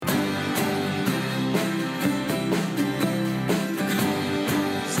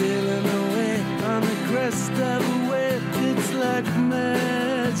black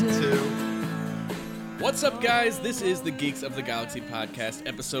magic. What's up, guys? This is the Geeks of the Galaxy podcast,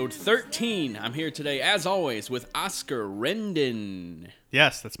 episode 13. I'm here today, as always, with Oscar Rendon.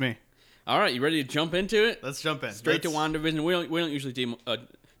 Yes, that's me. All right, you ready to jump into it? Let's jump in. Straight to WandaVision. We don't usually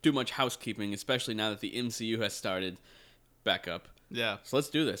do much housekeeping, especially now that the MCU has started back up. Yeah. So let's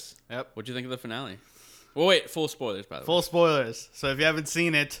do this. Yep. What'd you think of the finale? Well, wait, full spoilers, by the way. Full spoilers. So if you haven't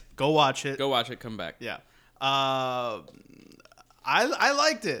seen it, go watch it. Go watch it, come back. Yeah. I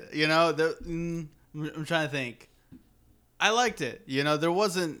liked it. You know, I'm trying to think. I liked it. You know, there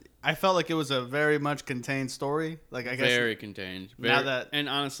wasn't. I felt like it was a very much contained story. Like I guess Very contained. And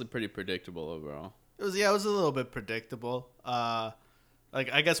honestly, pretty predictable overall. it was. Yeah, it was a little bit predictable.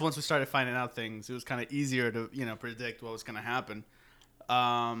 Like I guess once we started finding out things, it was kind of easier to predict what was going to happen.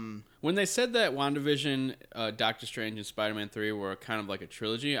 When they said that WandaVision, Doctor Strange, and Spider-Man 3 were kind of like a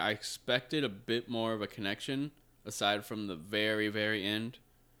trilogy, I expected a bit more of a connection aside from the very, very end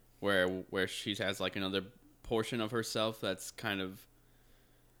where she has like another portion of herself that's kind of...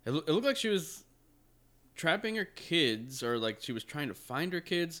 It looked like she was trapping her kids, or like she was trying to find her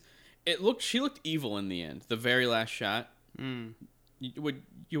kids. She looked evil in the end, the very last shot. You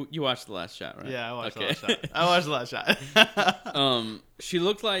watched the last shot, right? Yeah, I watched the last shot. I watched the last shot. She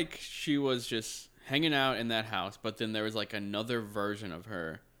looked like she was just hanging out in that house, but then there was like another version of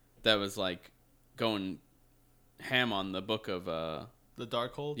her that was like going ham on the book of the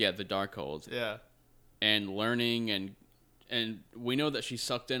Darkhold? Yeah, the Darkhold. Yeah. And learning and we know that she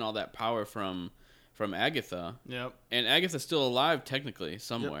sucked in all that power from Agatha. Yep. And Agatha's still alive technically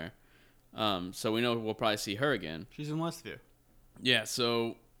somewhere. Yep. So we know we'll probably see her again. She's in Westview. Yeah,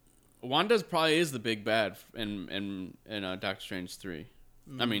 so Wanda's probably is the big bad in Doctor Strange 3.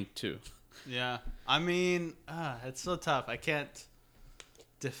 I mean 2. Yeah. I mean, it's so tough. I can't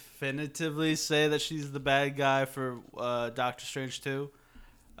definitively say that she's the bad guy for Doctor Strange 2.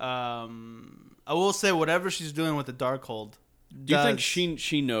 I will say whatever she's doing with the Darkhold. Do you think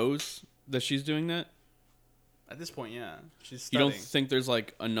she knows that she's doing that? At this point, yeah. She's studying. You don't think there's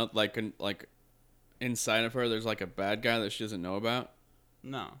like another like inside of her there's like a bad guy that she doesn't know about?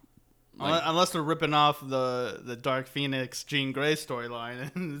 No. Unless they're ripping off the Dark Phoenix Jean Grey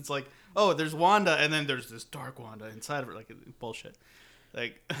storyline, and it's like, oh, there's Wanda, and then there's this Dark Wanda inside of her, like bullshit.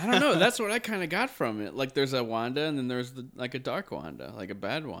 Like I don't know. That's what I kind of got from it. Like there's a Wanda, and then there's like a Dark Wanda, like a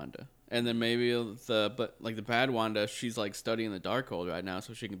bad Wanda, and then maybe the bad Wanda, she's like studying the Darkhold right now,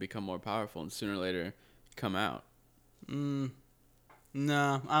 so she can become more powerful, and sooner or later come out. No,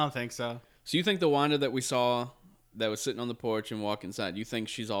 I don't think so. So you think the Wanda that we saw that was sitting on the porch and walking inside, you think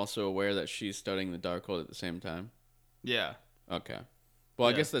she's also aware that she's studying the Darkhold at the same time? Yeah. Okay. Well,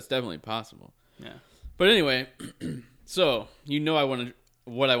 I guess that's definitely possible. Yeah. But anyway, so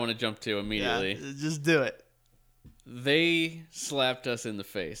what I want to jump to immediately. Yeah, just do it. They slapped us in the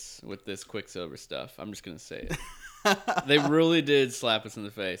face with this Quicksilver stuff. I'm just going to say it. They really did slap us in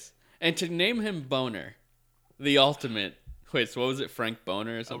the face. And to name him Boner, the ultimate... Wait, so what was it? Frank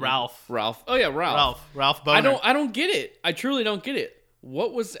Boner or something? Ralph. Oh yeah, Ralph. Ralph Boner. I don't get it. I truly don't get it.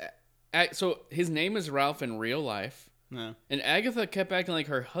 What was... So his name is Ralph in real life. Yeah. And Agatha kept acting like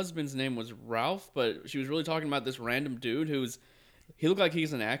her husband's name was Ralph, but she was really talking about this random dude he looked like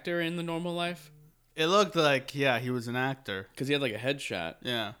he's an actor in the normal life. It looked like, yeah, he was an actor. Because he had like a headshot.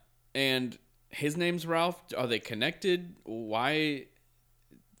 Yeah. And his name's Ralph. Are they connected? Why...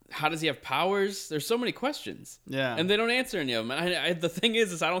 How does he have powers? There's so many questions. Yeah. And they don't answer any of them. And the thing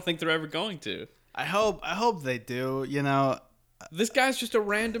is I don't think they're ever going to. I hope they do, you know. This guy's just a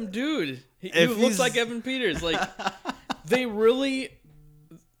random dude. He looks like Evan Peters. Like, they really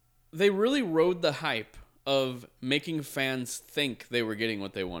rode the hype of making fans think they were getting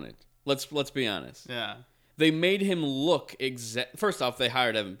what they wanted. Let's be honest. Yeah. They made him look First off, they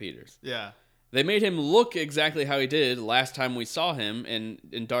hired Evan Peters. Yeah. They made him look exactly how he did last time we saw him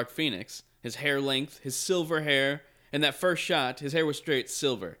in Dark Phoenix. His hair length, his silver hair. In that first shot, his hair was straight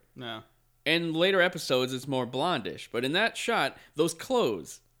silver. No. In later episodes, it's more blondish. But in that shot, those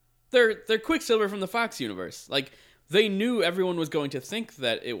clothes, they're Quicksilver from the Fox universe. Like, they knew everyone was going to think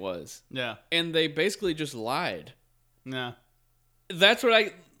that it was. Yeah. And they basically just lied. Yeah. That's what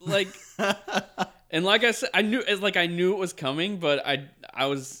I, like... And like I said, I knew it was coming, but I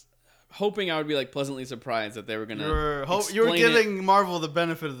was... hoping I would be like pleasantly surprised that they were gonna. You were giving Marvel the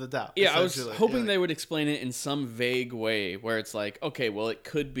benefit of the doubt. Yeah, I was hoping they would explain it in some vague way where it's like, okay, well, it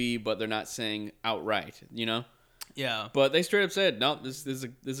could be, but they're not saying outright, you know? Yeah. But they straight up said, no, this is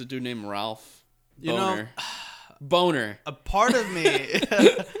a dude named Ralph Boner. You know, Boner. A part of me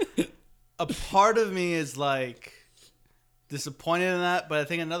is like disappointed in that, but I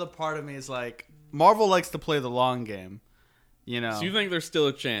think another part of me is like Marvel likes to play the long game. So you think there's still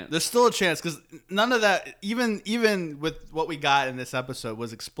a chance? There's still a chance because none of that, even with what we got in this episode,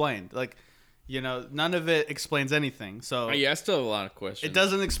 was explained. Like, none of it explains anything. So I still have a lot of questions. It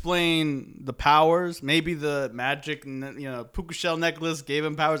doesn't explain the powers. Maybe the magic, puka shell necklace gave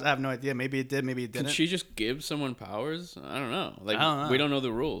him powers. I have no idea. Maybe it did. Maybe it didn't. Can she just give someone powers? I don't know. I don't know. We don't know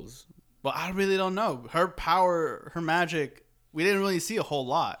the rules. Well, I really don't know. Her power, her magic, we didn't really see a whole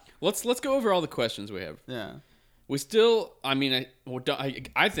lot. Let's go over all the questions we have. Yeah. We still,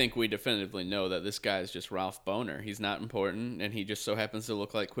 I think we definitively know that this guy is just Ralph Boner. He's not important, and he just so happens to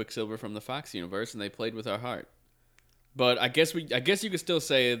look like Quicksilver from the Fox universe, and they played with our heart. But I guess you could still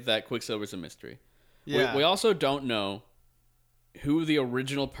say that Quicksilver's a mystery. Yeah. We also don't know who the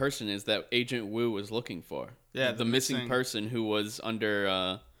original person is that Agent Wu was looking for. Yeah, the missing person who was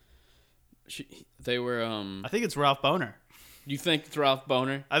under. They were. I think it's Ralph Boner. You think it's Ralph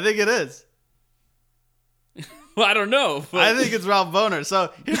Boner? I think it is. Well, I don't know. I think it's Ralph Boner.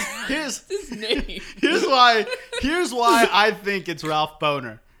 So here's his name. Here's why I think it's Ralph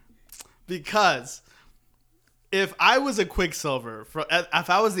Boner. Because if I was a Quicksilver, if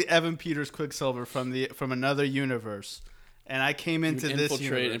I was the Evan Peters Quicksilver from another universe, and I came into this universe,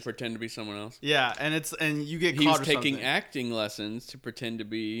 infiltrate and pretend to be someone else. Yeah, and you get caught. He was or taking something. acting lessons to pretend to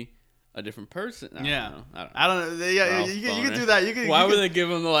be a different person. I don't know. Yeah, you can do that. Why would they give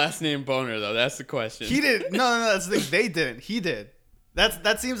him the last name Boner though? That's the question. He didn't. No. That's the thing. They didn't. He did.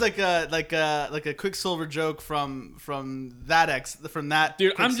 That seems like a Quicksilver joke from that.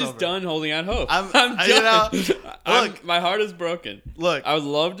 Dude, I'm just done holding out hope. I'm done. My heart is broken. Look, I would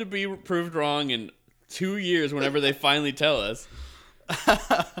love to be proved wrong in 2 years whenever they finally tell us.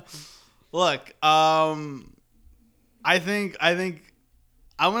 Look, I think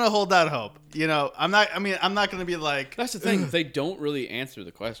I'm gonna hold out hope. I'm not gonna be like. That's the thing. They don't really answer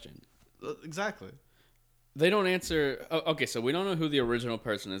the question. Exactly. They don't answer. Okay, so we don't know who the original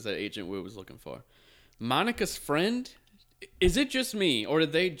person is that Agent Wu was looking for. Monica's friend? Is it just me, or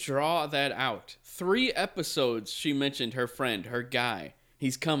did they draw that out? 3 episodes she mentioned her friend, her guy.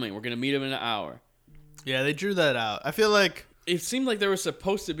 He's coming. We're gonna meet him in an hour. Yeah, they drew that out. I feel like it seemed like there was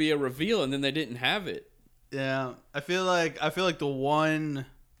supposed to be a reveal, and then they didn't have it. Yeah, I feel like the one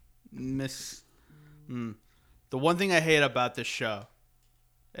the one thing I hate about this show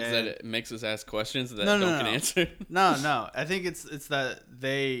is that it makes us ask questions that don't get answered. No. I think it's that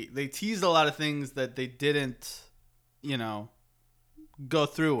they teased a lot of things that they didn't, go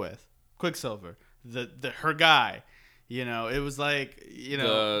through with. Quicksilver, her guy, it was like,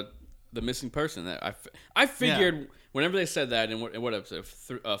 the missing person that I figured whenever they said that in what episode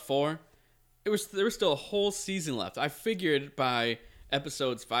 4. There was still a whole season left. I figured by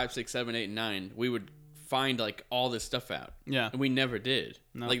episodes 5, 6, 7, 8, and 9, we would find like all this stuff out. Yeah. And we never did.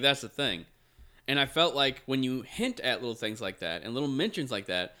 No. Like that's the thing. And I felt like when you hint at little things like that and little mentions like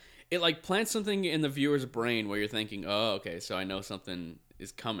that, it like plants something in the viewer's brain where you're thinking, oh, okay, so I know something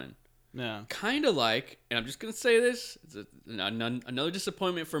is coming. Yeah. Kind of like, and I'm just going to say this, it's another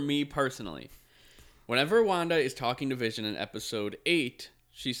disappointment for me personally. Whenever Wanda is talking to Vision in episode 8,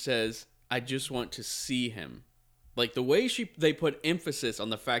 she says, I just want to see him. Like the way they put emphasis on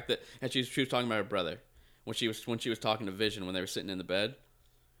the fact that she was talking about her brother when she was talking to Vision when they were sitting in the bed.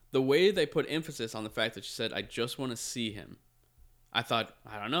 The way they put emphasis on the fact that she said, I just want to see him. I thought,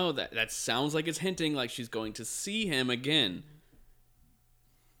 I don't know, that sounds like it's hinting like she's going to see him again.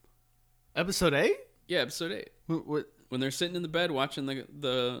 Episode 8? Yeah, episode 8. What? When they're sitting in the bed watching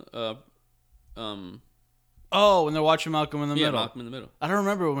Oh, when they're watching Malcolm in the Middle. Yeah, Malcolm in the Middle. I don't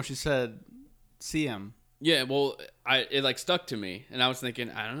remember when she said, see him. Yeah, well, it like stuck to me, and I was thinking,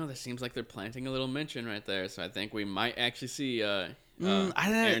 I don't know, that seems like they're planting a little mention right there, so I think we might actually see Aaron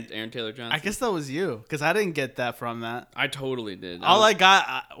Taylor Johnson. I guess that was you, because I didn't get that from that. I totally did.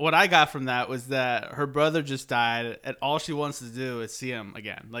 What I got from that was that her brother just died, and all she wants to do is see him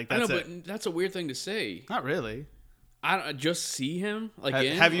again. Like that's it. But that's a weird thing to say. Not really. I don't just see him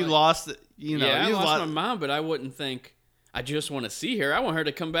again. Have you lost? Yeah, I lost my mom, but I wouldn't think I just want to see her. I want her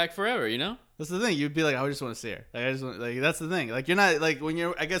to come back forever. That's the thing. You'd be like, I just want to see her. Like, I just want, like that's the thing. Like you're not like when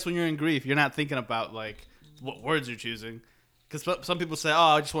you're in grief, you're not thinking about like what words you're choosing. Because some people say, oh,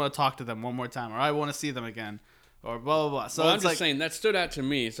 I just want to talk to them one more time, or I want to see them again, or blah blah blah. So I'm just saying that stood out to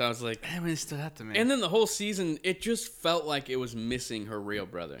me. So I was like, damn, it stood out to me. And then the whole season, it just felt like it was missing her real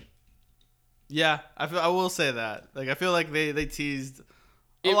brother. Yeah, I will say that. Like I feel like they teased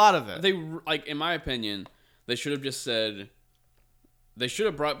a lot of it. They like, in my opinion, they should have just said they should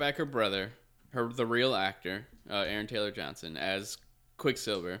have brought back her brother, the real actor, Aaron Taylor Johnson as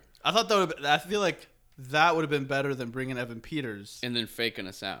Quicksilver. I thought I feel like that would have been better than bringing Evan Peters. And then faking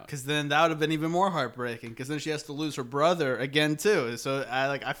us out. Because then that would have been even more heartbreaking. Because then she has to lose her brother again too. So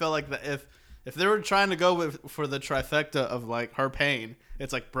I felt like that if they were trying to go for the trifecta of like her pain,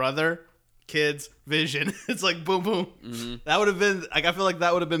 it's like brother, kids, Vision. It's like boom, boom. Mm-hmm. That would have been like I feel like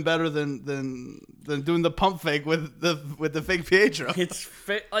that would have been better than doing the pump fake with the fake Pietro. It's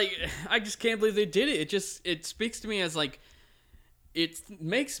like I just can't believe they did it. It speaks to me as like it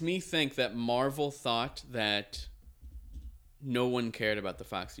makes me think that Marvel thought that no one cared about the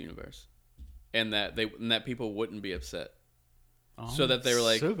Fox universe, and that people wouldn't be upset. Oh, so that they were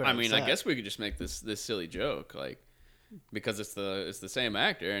like, I mean, I guess we could just make this silly joke, like, because it's the same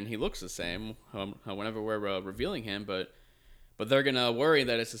actor and he looks the same whenever we're revealing him, but they're gonna worry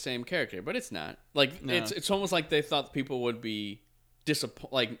that it's the same character, but it's not. Like, no. It's almost like they thought people would be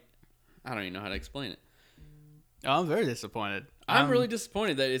disappointed. Like, I don't even know how to explain it. Oh, I'm very disappointed. I'm really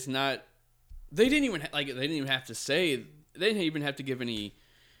disappointed that it's not. They didn't even have to say. They didn't even have to give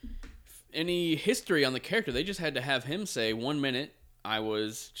any history on the character. They just had to have him say, 1 minute I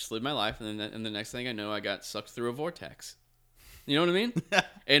was just living my life, and then the next thing I know, I got sucked through a vortex. You know what I mean?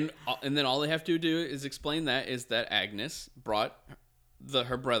 and then all they have to do is explain that is that Agnes brought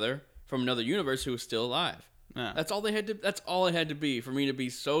her brother from another universe who was still alive. Yeah. That's all they had to. That's all it had to be for me to be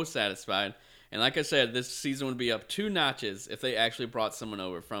so satisfied. And like I said, this season would be up 2 notches if they actually brought someone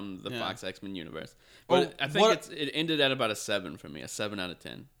over from the Fox X-Men universe. But I think it ended at about a 7 for me, a 7 out of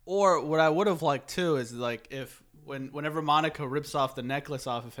 10. Or what I would have liked too is like if whenever Monica rips off the necklace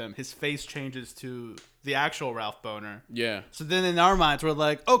off of him, his face changes to the actual Ralph Bohner. Yeah. So then in our minds we're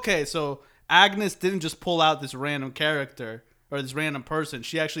like, okay, so Agnes didn't just pull out this random character or this random person.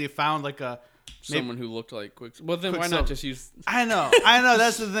 She actually found like someone who looked like Quicksilver. Well, then why not just use... I know.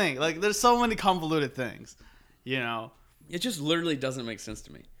 That's the thing. Like, there's so many convoluted things, you know? It just literally doesn't make sense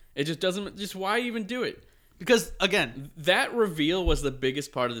to me. It just doesn't... Just why even do it? Because, again... That reveal was the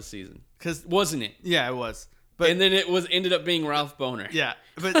biggest part of the season. Wasn't it? Yeah, it was. And then it ended up being Ralph Bohner. Yeah.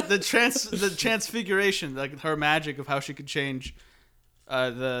 But the transfiguration, like her magic of how she could change...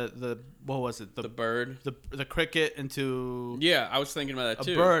 what was it? The bird, the cricket into I was thinking about that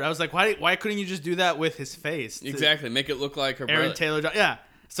too. A bird. I was like, why couldn't you just do that with his face? Exactly, make it look like her Aaron brother. Taylor. Yeah.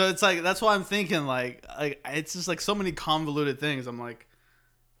 So it's like that's why I'm thinking like it's just like so many convoluted things. I'm like,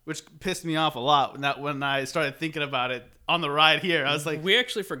 which pissed me off a lot when I started thinking about it on the ride here. I was like, we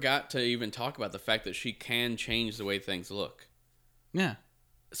actually forgot to even talk about the fact that she can change the way things look. Yeah.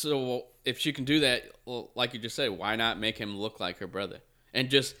 So if she can do that, well, like you just said, why not make him look like her brother? And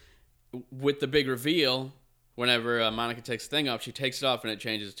just with the big reveal, whenever Monica takes the thing off, she takes it off and it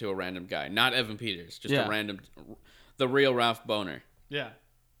changes to a random guy. Not Evan Peters, just a random, the real Ralph Bohner. Yeah.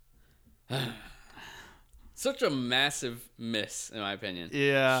 Such a massive miss, in my opinion.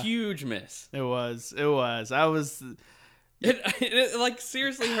 Yeah. Huge miss. It was. I was... It like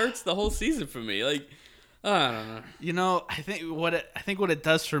seriously hurts the whole season for me. Like, I don't know. You know, I think what it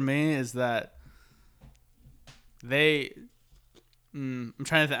does for me is that they... I'm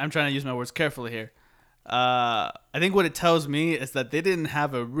trying to use my words carefully here. I think what it tells me is that they didn't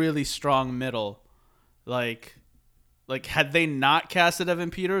have a really strong middle. Like had they not casted Evan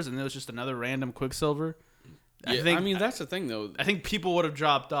Peters and it was just another random Quicksilver, I mean that's the thing though. I think people would have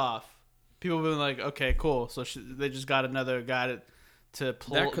dropped off. People would have been like, okay, cool. So they just got another guy to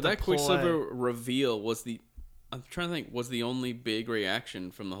pull. That Quicksilver reveal was I'm trying to think, was the only big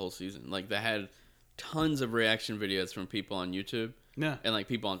reaction from the whole season. Like they had tons of reaction videos from people on YouTube. Yeah, and like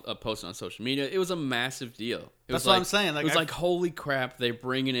people posting on social media. It was a massive deal. That's what I'm saying. Like, it was like, holy crap, they're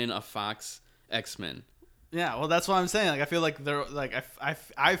bringing in a Fox X-Men. Yeah, well, that's what I'm saying. Like, I feel like they're like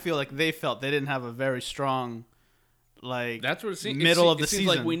I feel like they felt they didn't have a very strong that's what it seems. Middle of the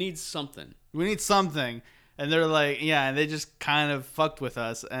season. Like we need something. We need something, and they're like, and they just kind of fucked with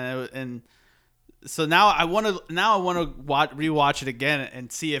us, and so now I want to rewatch it again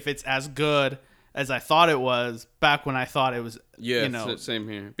and see if it's as good as I thought it was back when I thought it was. Yeah, same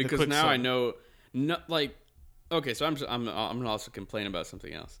here. Because now I know, okay, so I'm gonna also complain about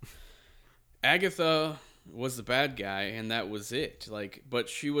something else. Agatha was the bad guy, and that was it. Like, but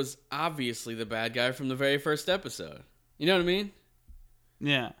she was obviously the bad guy from the very first episode. You know what I mean?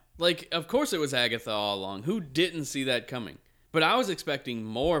 Yeah. Like, of course it was Agatha all along. Who didn't see that coming? But I was expecting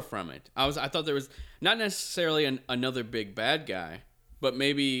more from it. I thought there was not necessarily another big bad guy, but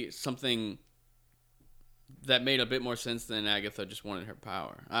maybe something that made a bit more sense than Agatha just wanted her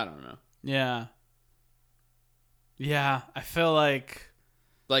power. I don't know. Yeah. Yeah, I feel like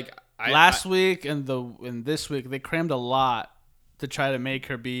last week and this week they crammed a lot to try to make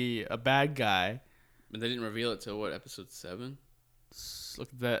her be a bad guy. But they didn't reveal it till what, episode 7? Look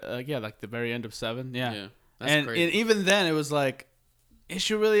that like the very end of 7. Yeah. That's And crazy. even then it was like, is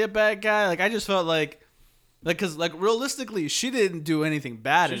she really a bad guy? Like I just felt like because like realistically she didn't do anything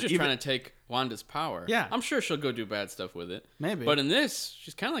bad. She's just even, trying to take Wanda's power. Yeah. I'm sure she'll go do bad stuff with it. Maybe. But in this,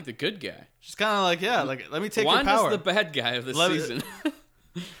 she's kind of like the good guy. she's kind of like like let me take your Wanda's power. the bad guy of the Let me- season.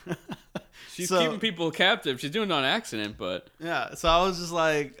 She's So- keeping people captive. She's doing it on accident, but Yeah, so I was just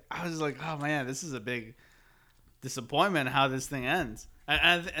like, oh man, this is a big disappointment how this thing ends.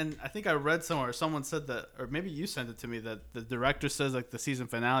 And I think I read somewhere, someone said that, or maybe you sent it to me, that the director says like the season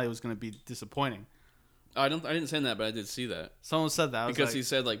finale was going to be disappointing. I didn't say that, but I did see that Someone said that. I was because like, he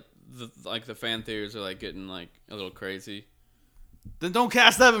said like the fan theories are like getting like a little crazy. then don't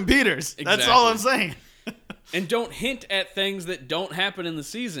cast Evan Peters. That's all I'm saying. And don't hint at things that don't happen in the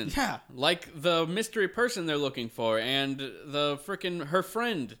season. Yeah. Like the mystery person they're looking for and the freaking her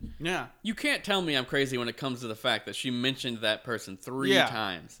friend. Yeah. You can't tell me I'm crazy when it comes to the fact that she mentioned that person 3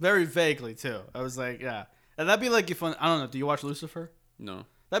 times. Very vaguely too. I was like, yeah. And that'd be like if, I don't know, do you watch Lucifer? No.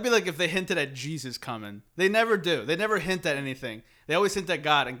 That'd be like if they hinted at Jesus coming. They never do. They never hint at anything. They always hint at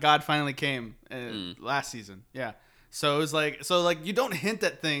God, and God finally came last season. Yeah. So it was like, you don't hint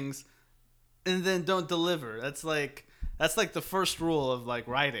at things and then don't deliver. That's like the first rule of like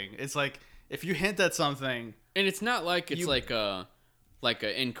writing. It's like if you hint at something, And it's not like it's like a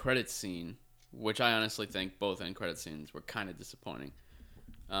end credits scene, which I honestly think both end credit scenes were kind of disappointing.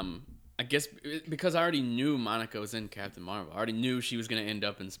 I guess because I already knew Monica was in Captain Marvel. I already knew she was going to end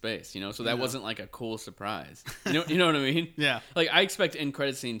up in space, you know? So that wasn't like a cool surprise. You know what I mean? Yeah. Like I expect end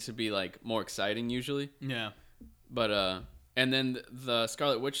credit scenes to be like more exciting usually. yeah. But and then the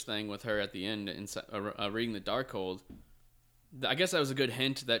Scarlet Witch thing with her at the end reading the Darkhold, I guess that was a good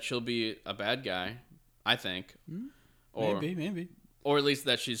hint that she'll be a bad guy, I think. Or Maybe. or at least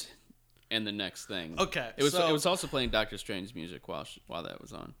that she's in the next thing. Okay, It was so- it was also playing Doctor Strange music while that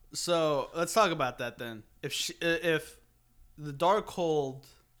was on. So let's talk about that then. If the Darkhold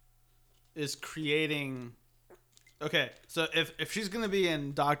is creating, okay, so if she's gonna be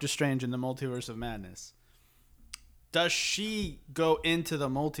in Doctor Strange in the Multiverse of Madness, does she go into the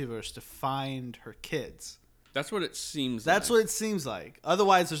multiverse to find her kids? That's what it seems That's like. what it seems like.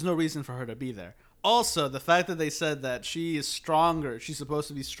 Otherwise, there's no reason for her to be there. Also, the fact that they said that she is stronger, she's supposed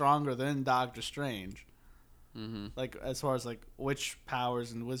to be stronger than Doctor Strange. Mm-hmm. Like as far as like witch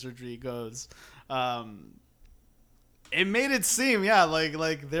powers and wizardry goes, it made it seem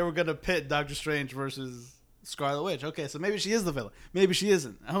like they were gonna pit Doctor Strange versus Scarlet Witch. Okay, so maybe she is the villain. Maybe she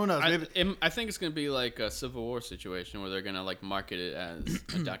isn't. Who knows? Maybe. I think it's gonna be like a Civil War situation where they're gonna like market it as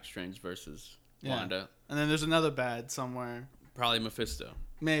a Doctor Strange versus Wanda. And then there's another bad somewhere. Probably Mephisto.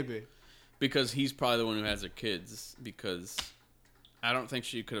 Maybe. Because he's probably the one who has her kids. Because I don't think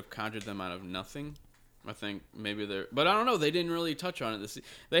she could have conjured them out of nothing. I think maybe they're, but I don't know. They didn't really touch on it.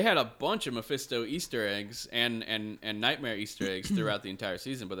 They had a bunch of Mephisto Easter eggs and Nightmare Easter eggs throughout the entire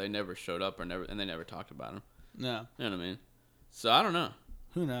season, but they never showed up and they never talked about them. No. You know what I mean? So I don't know.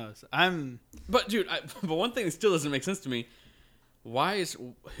 Who knows? But dude, but one thing that still doesn't make sense to me: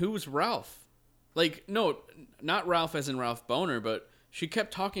 who's Ralph? Like, no, not Ralph as in Ralph Boner, but she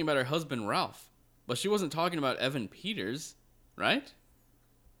kept talking about her husband Ralph, but she wasn't talking about Evan Peters, right?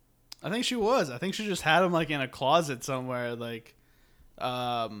 I think she was. I think she just had him like in a closet somewhere, like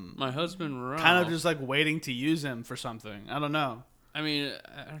My husband Ralph. kind of just like waiting to use him for something. I don't know. I mean,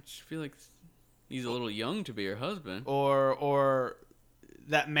 I just feel like he's a little young to be her husband. Or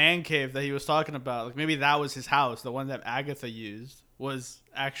that man cave that he was talking about, like maybe that was his house. The one that Agatha used was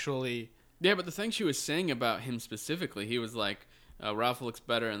actually. Yeah, but the thing she was saying about him specifically, he was like, Ralph looks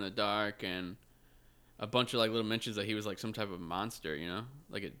better in the dark, and a bunch of like little mentions that he was like some type of monster, you know,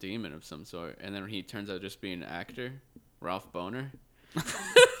 like a demon of some sort. And then he turns out just being an actor, Ralph Boner.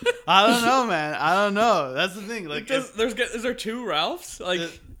 I don't know, man. I don't know. That's the thing. Like, is there two Ralphs? Like,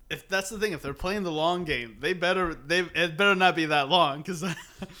 if that's the thing, if they're playing the long game, it better not be that long, because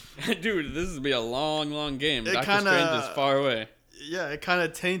dude, this is gonna be a long game. It Doctor Strange is far away. Yeah, it kind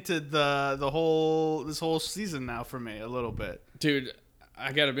of tainted this whole season now for me a little bit. Dude,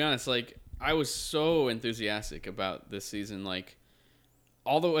 I gotta be honest. Like, I was so enthusiastic about this season, like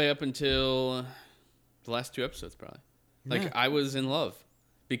all the way up until the last 2 episodes, probably. Like, Yeah. I was in love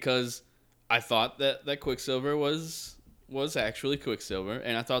because I thought that Quicksilver was actually Quicksilver,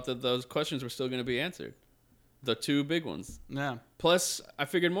 and I thought that those questions were still going to be answered. The 2 big ones. Yeah. Plus, I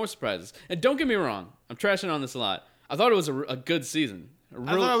figured more surprises. And don't get me wrong, I'm trashing on this a lot. I thought it was a good season.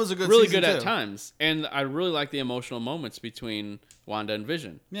 I thought it was a good really season, good at too. times, and I really like the emotional moments between Wanda and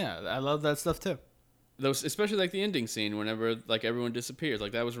Vision. Yeah, I love that stuff too. Those, especially like the ending scene whenever like everyone disappears,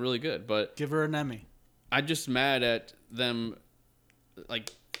 like that was really good. But Give her an Emmy. I'm just mad at them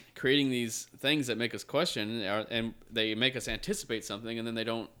like creating these things that make us question, and they make us anticipate something, and then they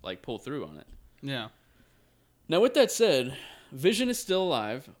don't like pull through on it. Yeah. Now, with that said, Vision is still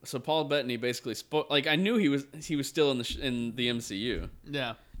alive, so Paul Bettany basically I knew he was still in the MCU.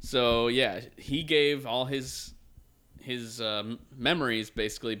 Yeah. So yeah, he gave all his memories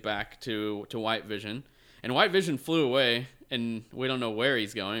basically back to White Vision, and White Vision flew away, and we don't know where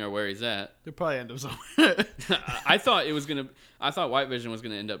he's going or where he's at. He'll probably end up somewhere. I thought White Vision was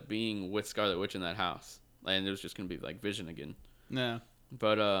gonna end up being with Scarlet Witch in that house, and it was just gonna be like Vision again. Yeah.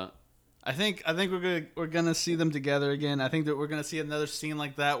 But I think we're gonna see them together again. I think that we're gonna see another scene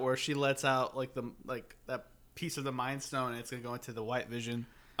like that where she lets out like that piece of the Mind Stone, and it's gonna go into the White Vision.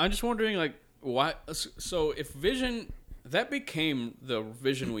 I'm just wondering, like, why? So if Vision, that became the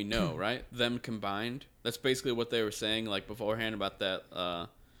Vision we know, right? Them combined. That's basically what they were saying, like beforehand about that,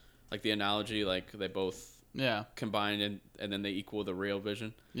 like the analogy, like they both combined and then they equal the real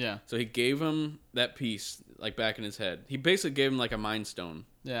Vision. Yeah. So he gave him that piece, like back in his head. He basically gave him like a Mind Stone.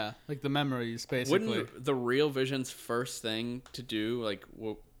 Yeah, like the memories, basically. Wouldn't the real Vision's first thing to do,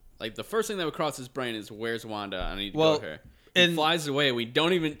 like the first thing that would cross his brain is, "Where's Wanda? I need to go here." He flies away. We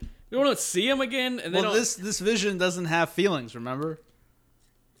don't see him again. And this Vision doesn't have feelings. Remember?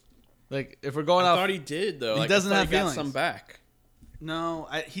 Like if we're going I off, thought he did though. He doesn't have feelings. feelings. Got some back. No,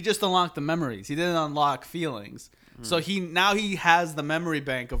 he just unlocked the memories. He didn't unlock feelings. So he has the memory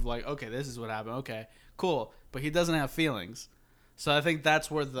bank of like, okay, this is what happened. Okay, cool. But he doesn't have feelings. So I think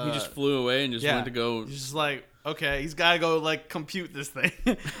that's where he just flew away and just went to go. He's just like, okay, he's got to go like compute this thing.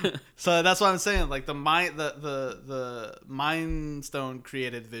 So that's what I'm saying. Like the Mind Stone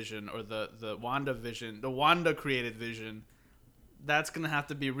created Vision, or the Wanda Vision, the Wanda created Vision. That's gonna have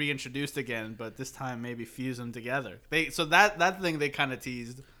to be reintroduced again, but this time maybe fuse them together. That thing they kind of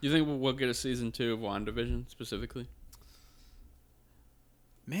teased. You think we'll get a season 2 of WandaVision specifically?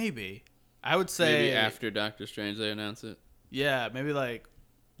 Maybe. I would say maybe after Doctor Strange they announce it. Yeah, maybe like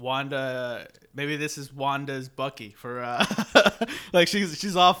Wanda. Maybe this is Wanda's Bucky for like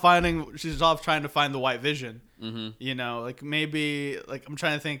she's off trying to find the White Vision. Mm-hmm. You know, like maybe like I'm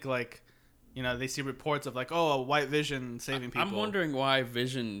trying to think like, you know, they see reports of like, oh, a White Vision saving people. I'm wondering why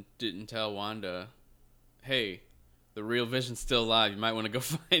Vision didn't tell Wanda, "Hey, the real Vision's still alive. You might want to go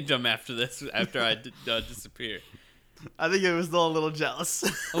find him after this. After I disappear." I think it was still a little jealous.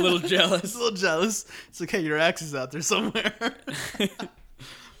 A little jealous. A little jealous. It's like, hey, your ex is out there somewhere.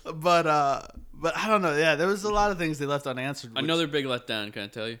 But I don't know. Yeah, there was a lot of things they left unanswered. Another big letdown. Can I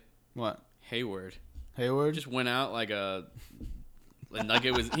tell you? What? Hayward just went out like it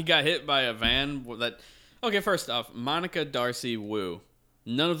was. He got hit by a van. That. Okay, first off, Monica, Darcy, Wu.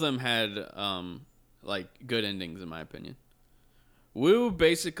 None of them had like good endings in my opinion. Wu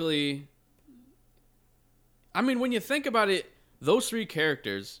basically. I mean, when you think about it, those three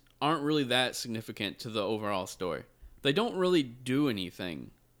characters aren't really that significant to the overall story. They don't really do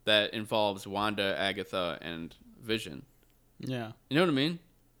anything that involves Wanda, Agatha, and Vision. Yeah. You know what I mean?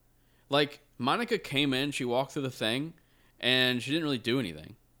 Like, Monica came in, she walked through the thing, and she didn't really do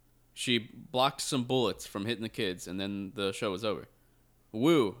anything. She blocked some bullets from hitting the kids, and then the show was over.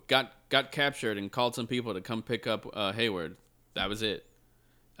 Wu got captured and called some people to come pick up Hayward. That was it.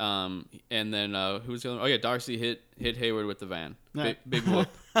 And then who was the other one? Oh yeah, Darcy hit Hayward with the van. Yeah. Big whoop.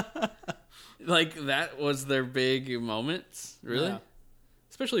 Like that was their big moments, really. Yeah.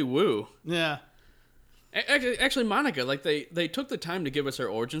 Especially Wu. Yeah. Actually, Monica, like they took the time to give us her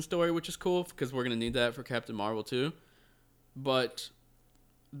origin story, which is cool because we're gonna need that for Captain Marvel too. But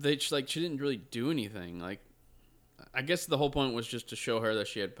she didn't really do anything. Like, I guess the whole point was just to show her that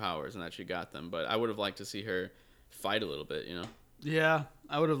she had powers and that she got them. But I would have liked to see her fight a little bit, you know. Yeah,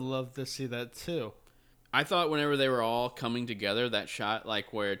 I would have loved to see that too. I thought whenever they were all coming together, that shot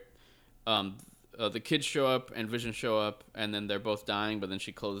like where the kids show up and Vision show up, and then they're both dying, but then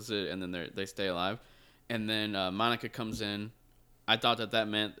she closes it, and then they stay alive, and then Monica comes in. I thought that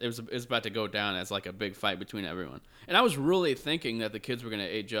meant it was about to go down as like a big fight between everyone, and I was really thinking that the kids were gonna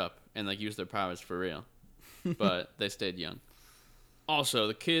age up and like use their powers for real, but they stayed young. Also,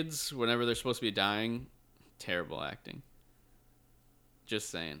 the kids, whenever they're supposed to be dying, terrible acting. Just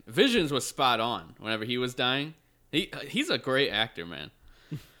saying. Visions was spot on whenever he was dying. He's a great actor, man.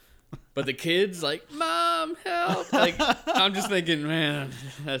 But the kids, like, "Mom, help!" Like, I'm just thinking, man,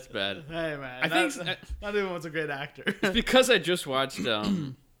 that's bad. Hey, man, I think not even was a great actor. It's because I just watched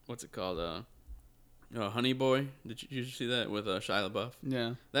what's it called? Honey Boy. Did you see that with Shia LaBeouf?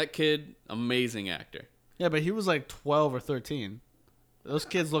 Yeah. That kid, amazing actor. Yeah, but he was like 12 or 13. Those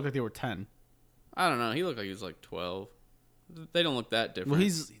kids look like they were 10. I don't know. He looked like he was like 12. they don't look that different.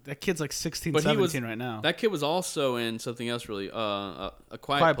 Well, that kid's like 16, But 17 right now. That kid was also in something else really, A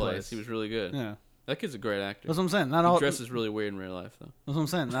Quiet Place. He was really good. Yeah. That kid's a great actor. That's what I'm saying. He dresses really weird in real life, though. That's what I'm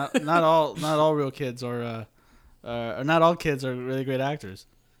saying. Not all real kids are, not all kids are really great actors.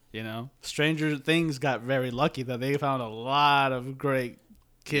 You know, Stranger Things got very lucky that they found a lot of great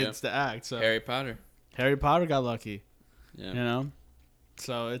kids to act. So Harry Potter got lucky. Yeah. You know,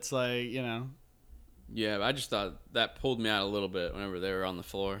 so it's like, you know. Yeah, I just thought that pulled me out a little bit whenever they were on the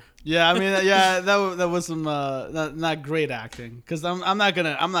floor. Yeah, I mean, yeah, that was some not great acting, because I'm not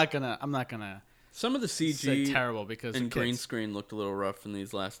gonna. Some of the Say CG terrible because and green screen looked a little rough in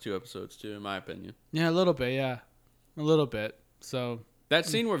these last 2 episodes too, in my opinion. Yeah, a little bit. Yeah, a little bit. So that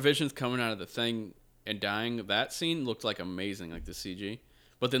scene where Vision's coming out of the thing and dying, that scene looked like amazing, like the CG.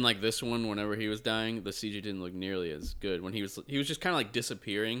 But then like this one, whenever he was dying, the CG didn't look nearly as good. When he was just kind of like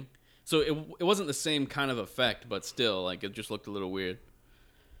disappearing. So it wasn't the same kind of effect, but still, like, it just looked a little weird.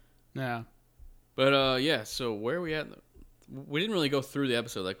 yeah. But yeah, so where are we at? We didn't really go through the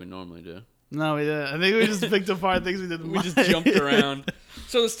episode like we normally do. No, we didn't. I think we just picked apart things we didn't. We just jumped around.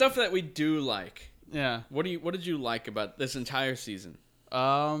 So the stuff that we do like. Yeah. What did you like about this entire season?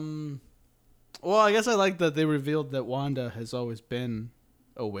 Well, I guess I like that they revealed that Wanda has always been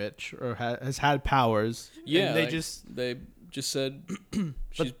a witch or has had powers. Yeah, and they just said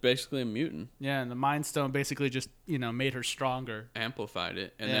she's basically a mutant. Yeah, and the Mind Stone basically just, you know, made her stronger. Amplified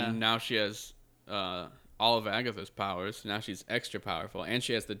it. And then now she has all of Agatha's powers. Now she's extra powerful. And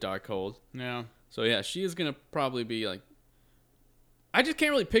she has the Darkhold. Yeah. So yeah, she is going to probably be like... I just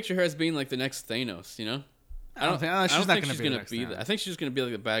can't really picture her as being like the next Thanos, you know? I don't think she's not going to be the next that. I think she's just going to be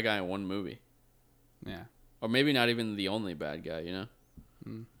like the bad guy in one movie. Yeah. Or maybe not even the only bad guy, you know?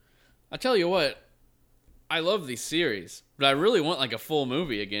 I tell you what, I love these series, but I really want like a full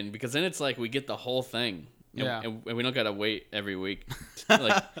movie again, because then it's like we get the whole thing. And we don't got to wait every week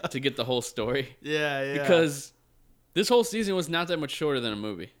to get the whole story. Yeah. Because this whole season was not that much shorter than a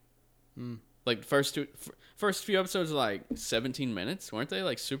movie. Like first few episodes are like 17 minutes, weren't they?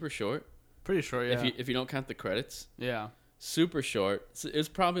 Like super short. Pretty short, yeah. If you don't count the credits. Yeah. Super short. It was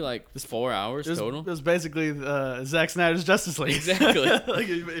probably like 4 hours total. It was basically Zack Snyder's Justice League. Exactly. Like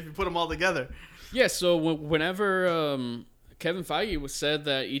if you put them all together. Yeah, so whenever Kevin Feige said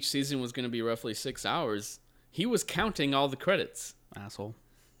that each season was going to be roughly 6 hours, he was counting all the credits. Asshole.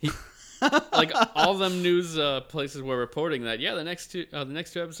 Like all them news places were reporting that the next two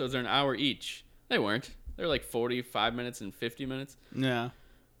episodes are an hour each. They weren't. They're like 45 minutes and 50 minutes. Yeah.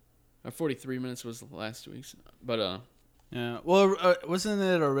 Or 43 minutes was last week's. But yeah. Well, wasn't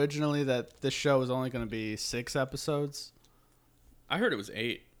it originally that this show was only going to be 6 episodes? I heard it was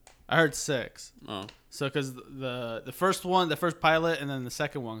 8. I heard 6. Oh. So because the first one, the first pilot, and then the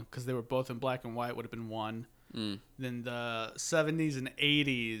second one, because they were both in black and white, would have been 1. Then the 70s and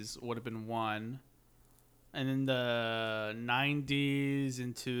 80s would have been 1. And then the 90s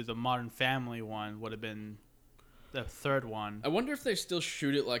into the Modern Family one would have been the third one. I wonder if they still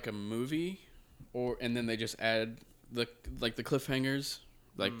shoot it like a movie, and then they just add the cliffhangers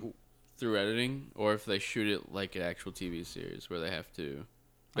through editing, or if they shoot it like an actual TV series where they have to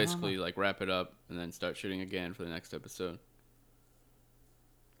basically like wrap it up and then start shooting again for the next episode.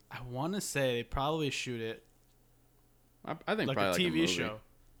 I want to say they probably shoot it. I think like probably a TV movie. show.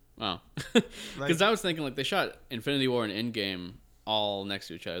 Oh, because I was thinking like they shot Infinity War and Endgame all next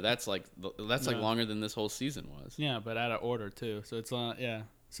to each other. That's like longer than this whole season was. Yeah, but out of order too. So it's not. Yeah.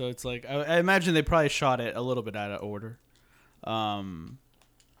 So it's like I imagine they probably shot it a little bit out of order.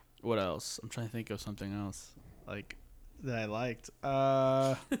 What else? I'm trying to think of something else like that I liked.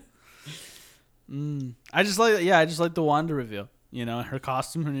 I just like the Wanda reveal. You know, her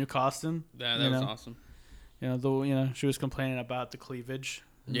new costume. Yeah, that was awesome. You know, she was complaining about the cleavage.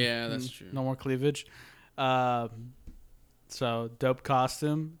 Yeah, that's true. No more cleavage. So dope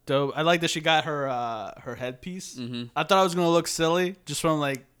costume. Dope. I like that she got her headpiece. I thought I was gonna look silly just from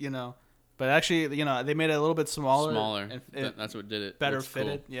like, you know, but actually, you know, they made it a little bit smaller. And that's what did it. Better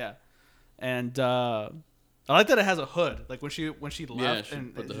fitted. Cool. Yeah. And I like that it has a hood. Like when she left, she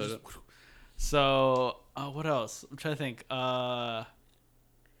put the hood up. So what else? I'm trying to think. Well,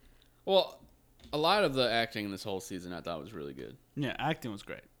 a lot of the acting in this whole season I thought was really good. Yeah, acting was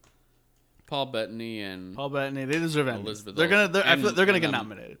great. Paul Bettany, they deserve it. Elizabeth. They're gonna get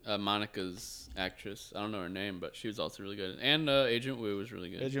nominated. Monica's actress, I don't know her name, but she was also really good. And Agent Woo was really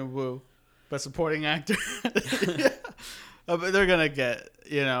good. Agent Woo, best supporting actor. But they're gonna get,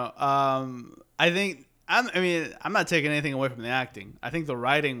 you know. I think I'm not taking anything away from the acting. I think the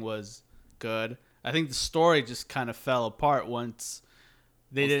writing was good. I think the story just kind of fell apart once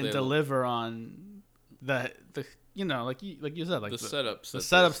they didn't deliver on the like you said, like the setups. the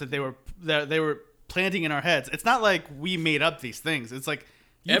setups that they were planting in our heads. It's not like we made up these things. It's like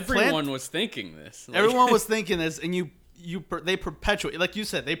everyone was thinking this. Like, everyone was thinking this, and they perpetuate, like you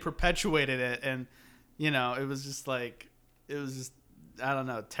said, they perpetuated it, and it was just I don't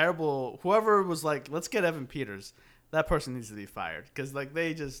know, terrible. Whoever was like, let's get Evan Peters, that person needs to be fired because like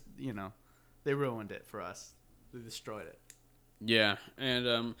they just they ruined it for us. They destroyed it. Yeah,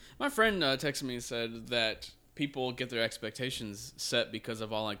 and my friend texted me and said that people get their expectations set because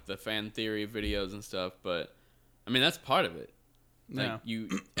of all like the fan theory videos and stuff, but I mean that's part of it. Like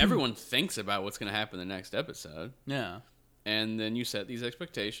everyone thinks about what's going to happen in the next episode. Yeah. And then you set these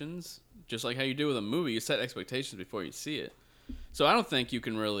expectations, just like how you do with a movie. You set expectations before you see it. So I don't think you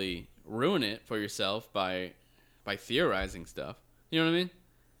can really ruin it for yourself by theorizing stuff. You know what I mean?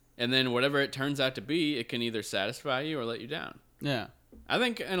 And then whatever it turns out to be, it can either satisfy you or let you down. Yeah. I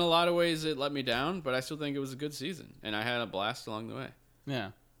think in a lot of ways it let me down, but I still think it was a good season. And I had a blast along the way. Yeah.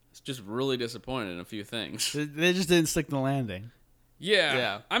 It's just really disappointed in a few things. They just didn't stick the landing.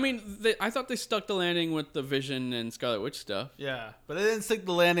 Yeah. I mean, I thought they stuck the landing with the Vision and Scarlet Witch stuff. Yeah. But they didn't stick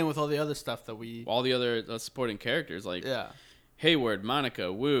the landing with all the other stuff that all the other supporting characters like Hayward,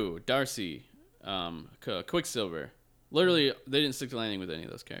 Monica, Wu, Darcy, Quicksilver. Literally, they didn't stick the landing with any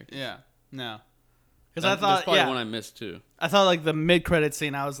of those characters. Yeah. No. Because I thought, that's probably one I missed too. I thought like the mid-credit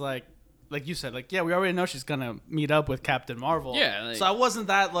scene, I was like you said, like, yeah, we already know she's gonna meet up with Captain Marvel. Yeah. Like, so I wasn't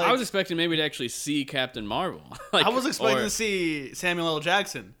that like. I was expecting maybe to actually see Captain Marvel. Like, I was expecting to see Samuel L.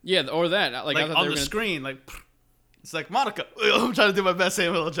 Jackson. Yeah, or that. Like I thought on they were the screen, like it's like Monica. I'm trying to do my best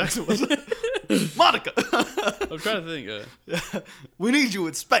Samuel L. Jackson was. Monica. I'm trying to think. We need you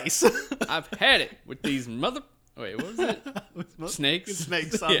in space. I've had it with these mother. Wait, what was it? Snakes?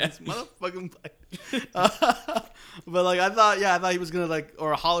 Snakes on this motherfucking plane. But like I thought he was gonna like,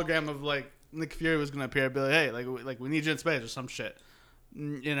 or a hologram of like Nick Fury was gonna appear and be like, hey, like we need you in space or some shit,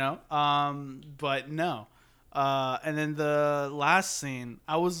 but no. And then the last scene,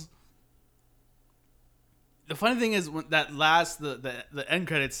 the funny thing is when that the end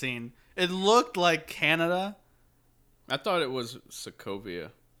credit scene, it looked like Canada. I thought it was Sokovia.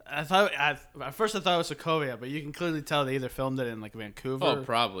 At first I thought it was Sokovia, but you can clearly tell they either filmed it in like Vancouver. Oh,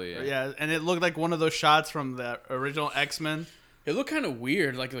 probably. Yeah, and it looked like one of those shots from the original X-Men. It looked kind of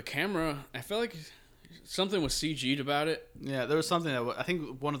weird, like the camera. I felt like something was CG'd about it. Yeah, there was something that I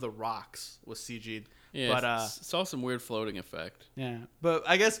think one of the rocks was CG'd. Yeah, but saw some weird floating effect. Yeah, but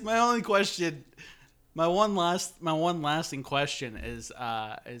I guess my only question, my one lasting question is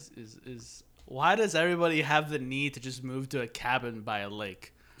why does everybody have the need to just move to a cabin by a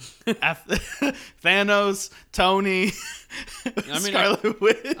lake? Thanos, Tony, Scarlet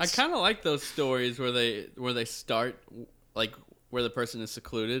Witch. I kind of like those stories where they start like where the person is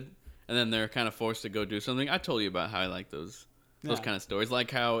secluded and then they're kind of forced to go do something. I told you about how I like those kind of stories,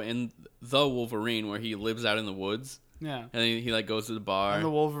 like how in The Wolverine where he lives out in the woods. Yeah, and he like goes to the bar. And the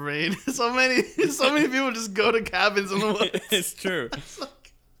Wolverine. so many people just go to cabins in the woods. It's true.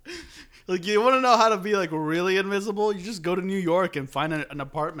 Like, you want to know how to be, like, really invisible? You just go to New York and find an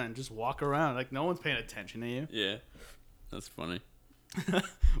apartment and just walk around. Like, no one's paying attention to you. Yeah. That's funny.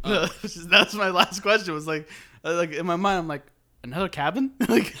 That's my last question. Was like, in my mind, I'm like, another cabin?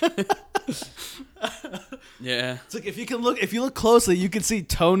 Like, yeah. It's like, if you look closely, you can see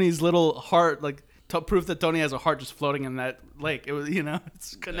Tony's little heart, like, proof that Tony has a heart just floating in that lake. It was,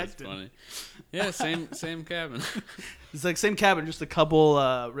 it's connected. That's funny. Yeah, same cabin. It's like same cabin, just a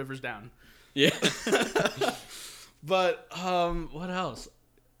couple rivers down. Yeah. But what else?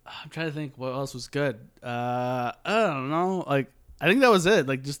 I'm trying to think what else was good. I don't know. Like, I think that was it.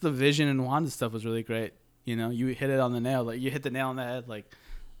 Like, just the Vision and Wanda stuff was really great. You hit it on the nail. Like, you hit the nail on the head. Like,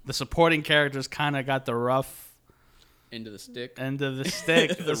 the supporting characters kind of got the rough end of the stick.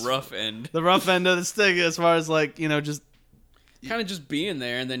 The rough end. The rough end of the stick, as far as like just kind of just being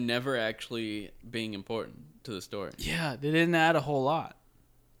there and then never actually being important to the story. Yeah, they didn't add a whole lot.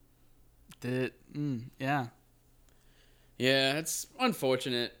 Yeah. Yeah, it's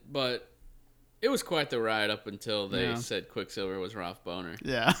unfortunate, but it was quite the ride up until they said Quicksilver was Ralph Bohner.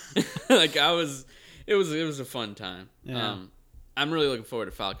 Yeah. Like it was a fun time. Yeah. I'm really looking forward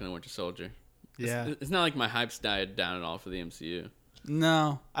to Falcon and Winter Soldier. Yeah. It's not like my hype's died down at all for the MCU.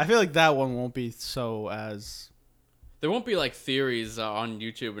 No. I feel like that one won't be so as... There won't be like theories on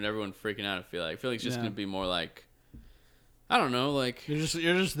YouTube and everyone freaking out. I feel like it's just gonna be more like, I don't know, like you're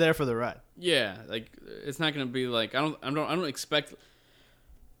just there for the ride. Yeah, like it's not gonna be like I don't expect.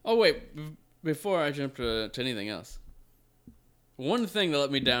 Oh wait, before I jump to anything else, one thing that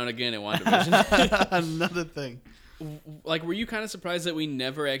let me down again at WandaVision. Another thing. Like, were you kind of surprised that we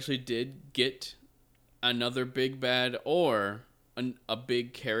never actually did get another big bad or a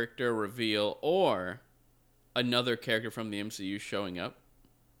big character reveal or another character from the MCU showing up?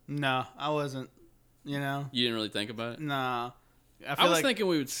 No, I wasn't. You know? You didn't really think about it? No. I was thinking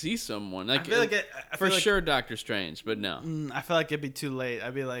we would see someone. Like, for sure Doctor Strange, but no. I feel like it'd be too late.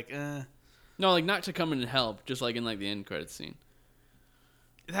 I'd be like, No, like, not to come in and help, just like in like the end credits scene.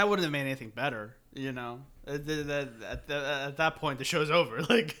 That wouldn't have made anything better, you know? At that point, the show's over.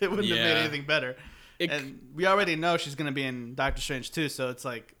 Like, it wouldn't have made anything better. And we already know she's going to be in Doctor Strange too, so it's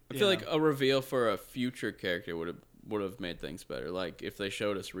like... I feel like a reveal for a future character would have made things better. Like, if they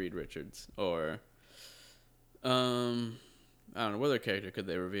showed us Reed Richards, or... I don't know, what other character could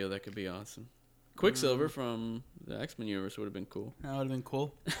they reveal that could be awesome? Quicksilver from the X-Men universe would have been cool. That would have been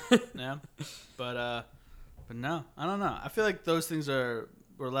cool. Yeah. But no, I don't know. I feel like those things were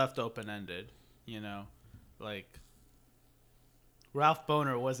left open-ended, you know? Like, Ralph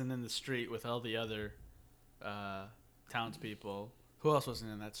Boner wasn't in the street with all the other townspeople. Who else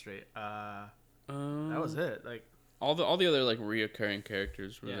wasn't in that street? That was it. Like, all the other like reoccurring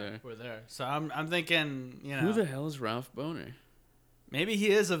characters were there. So I'm thinking, you know, who the hell is Ralph Boner? Maybe he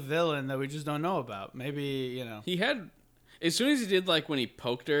is a villain that we just don't know about. Maybe, you know, he had, as soon as he did like when he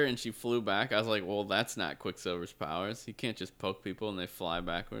poked her and she flew back, I was like, well, that's not Quicksilver's powers. He can't just poke people and they fly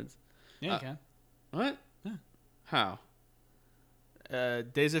backwards. Yeah, he can. What? Yeah. How?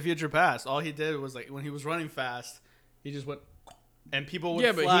 Days of Future Past. All he did was like when he was running fast, he just went, and people would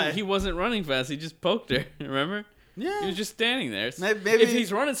fly. Yeah, but he wasn't running fast. He just poked her. Remember? Yeah. He was just standing there. Maybe if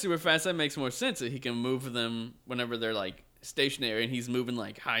he's running super fast, that makes more sense. That he can move them whenever they're like stationary and he's moving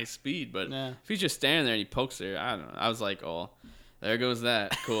like high speed. But if he's just standing there and he pokes her, I don't know. I was like, oh, there goes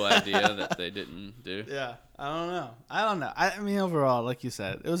that cool idea that they didn't do. Yeah. I don't know. I mean, overall, like you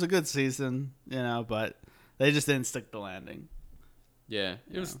said, it was a good season, you know, but they just didn't stick the landing. Yeah.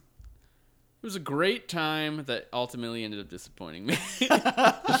 It was a great time that ultimately ended up disappointing me.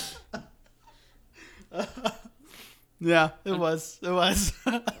 Yeah, it was.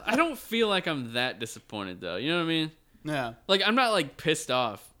 I don't feel like I'm that disappointed, though. You know what I mean? Yeah. Like, I'm not, like, pissed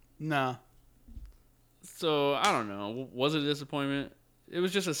off. No. So, I don't know. Was it a disappointment? It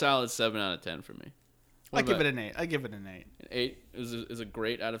was just a solid 7 out of 10 for me. I give it an 8. An 8 is a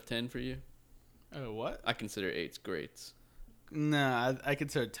great out of 10 for you? What? I consider 8s greats. No, I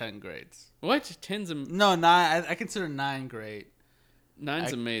consider 10 greats. What? 10's No, 9. I consider 9 great.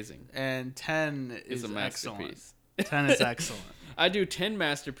 9's amazing. And 10 is a masterpiece. Excellent. 10 is excellent. I do 10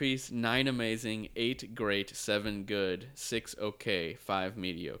 masterpiece, 9 amazing, 8 great, 7 good, 6 okay, 5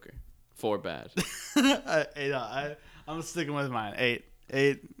 mediocre, 4 bad. I'm sticking with mine. 8.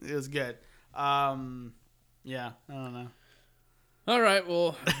 It was good. Yeah, I don't know. All right,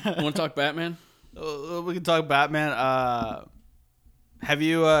 well, want to talk Batman? We can talk Batman. Have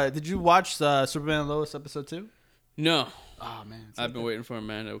you? Did you watch Superman and Lois episode 2? No. Oh man, I've been waiting for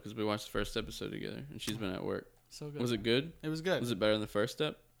Amanda because we watched the first episode together, and she's been at work. So good. Was it good? It was good. Was it better than the first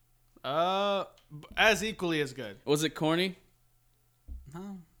step? As equally as good. Was it corny?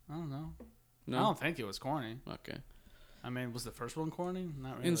 No, I don't know. No, I don't think it was corny. Okay. I mean, was the first one corny?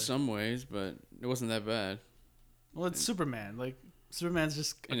 Not really. In some ways, but it wasn't that bad. Well, it's Superman. Like Superman's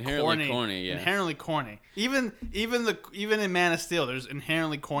just inherently corny. Yeah. Inherently corny. Even in Man of Steel, there's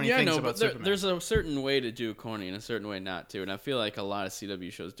inherently corny things about Superman. There's a certain way to do corny and a certain way not to, and I feel like a lot of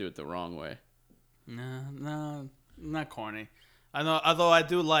CW shows do it the wrong way. No, not corny. I know, although I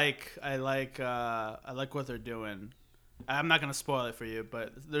like what they're doing. I'm not gonna spoil it for you,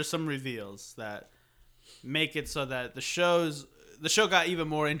 but there's some reveals that make it so that the show got even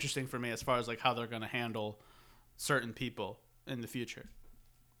more interesting for me as far as like how they're gonna handle certain people in the future.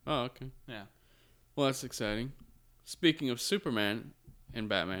 Oh, okay. Yeah. Well, that's exciting. Speaking of Superman and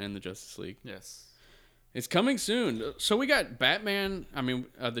Batman in the Justice League. Yes. It's coming soon. So we got Batman,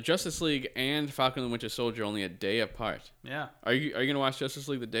 the Justice League and Falcon and the Winter Soldier only a day apart. Yeah. Are you going to watch Justice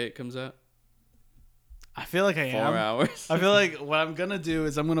League the day it comes out? I feel like I am. 4 hours. I feel like what I'm going to do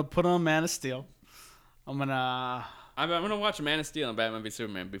is I'm going to put on Man of Steel. I'm going to watch Man of Steel and Batman v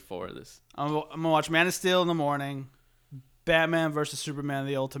Superman before this. I'm going to watch Man of Steel in the morning, Batman versus Superman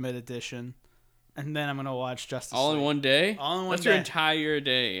the Ultimate Edition, and then I'm going to watch Justice All League. In one day? All in one That's day. your entire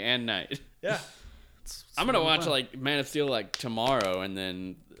day and night. Yeah. I'm going to watch like Man of Steel like tomorrow and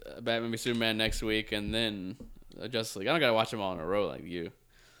then Batman v Superman next week and then Justice League. I don't got to watch them all in a row like you.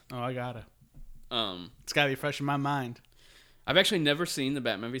 Oh, I got to. It's got to be fresh in my mind. I've actually never seen the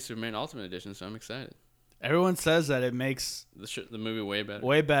Batman v Superman Ultimate Edition, so I'm excited. Everyone says that it makes the movie way better.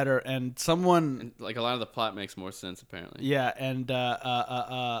 Way better, and someone... like, a lot of the plot makes more sense, apparently. Yeah, and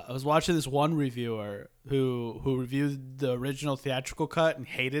I was watching this one reviewer who reviewed the original theatrical cut and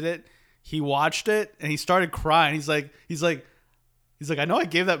hated it. he watched it and he started crying. He's like, I know I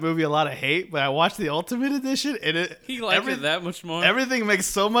gave that movie a lot of hate, but I watched the Ultimate Edition and he liked it that much more. Everything makes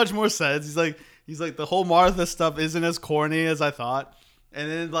so much more sense. He's like the whole Martha stuff isn't as corny as I thought, and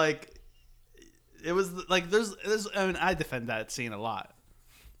then like it was like there's I mean I defend that scene a lot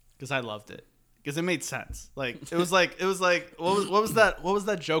because I loved it because it made sense. Like it was like what was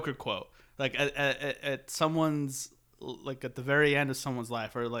that Joker quote like at someone's like at the very end of someone's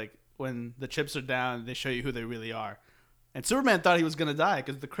life or like when the chips are down they show you who they really are. And Superman thought he was going to die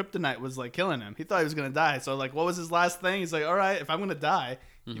because the kryptonite was, like, killing him. He thought he was going to die. So, like, what was his last thing? He's like, all right, if I'm going to die,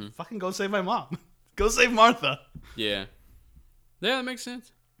 you fucking go save my mom. Go save Martha. Yeah. Yeah, that makes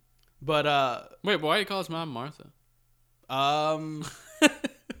sense. But, wait, why do you call his mom Martha? I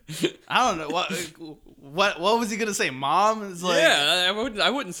don't know. What was he going to say? Mom? It's like, yeah, I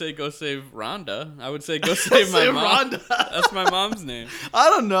wouldn't say go save Rhonda. I would say go save my mom. Rhonda. That's my mom's name. I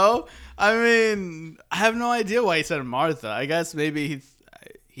don't know. I mean, I have no idea why he said Martha. I guess maybe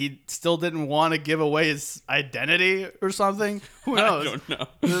he still didn't want to give away his identity or something. Who knows? I don't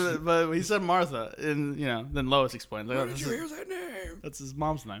know. But he said Martha, and then Lois explained. Like, Where did you hear that name? That's his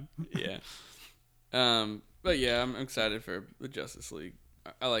mom's name. Yeah. But yeah, I'm excited for the Justice League.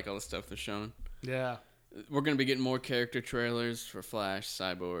 I like all the stuff they're showing. Yeah. We're gonna be getting more character trailers for Flash,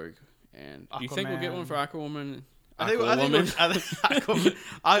 Cyborg, and Aquaman. You think we'll get one for Aquawoman? I think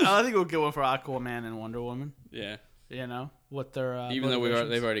we'll get one for Aquaman and Wonder Woman. Yeah. You know what their even though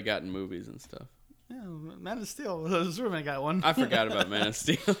they've already gotten movies and stuff. Yeah, Man of Steel. Superman got one. I forgot about Man of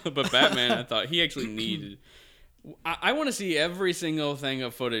Steel, but Batman, I thought he actually needed. I want to see every single thing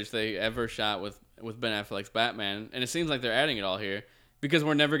of footage they ever shot with Ben Affleck's Batman, and it seems like they're adding it all here because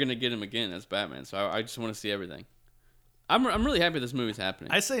we're never gonna get him again as Batman. So I just want to see everything. I'm really happy this movie's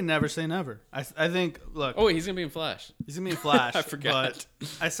happening. I say never say never. I think look. Oh wait, he's gonna be in Flash. He's gonna be in Flash. I forgot.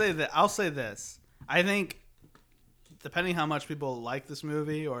 But I say that I'll say this. I think depending how much people like this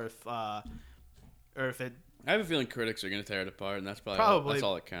movie or if it. I have a feeling critics are gonna tear it apart, and that's probably that's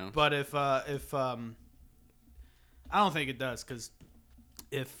all that counts. But if I don't think it does because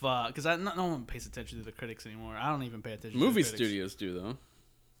no one pays attention to the critics anymore. I don't even pay attention. Movie to the critics. studios do though.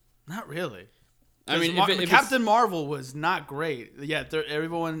 Not really. I mean, if Captain Marvel was not great. Yeah,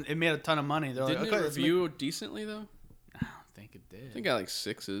 it made a ton of money. They're didn't like, okay, it review decently though? I don't think it did. I think it got like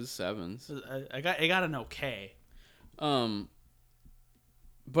 6s, 7s. It got an okay. But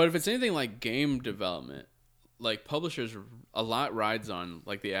if it's anything like game development, like publishers, a lot rides on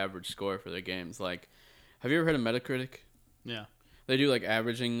like the average score for their games. Like, have you ever heard of Metacritic? Yeah. They do like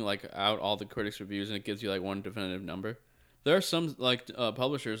averaging like out all the critics' reviews, and it gives you like one definitive number. There are some like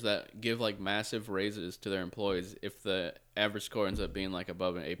publishers that give like massive raises to their employees if the average score ends up being like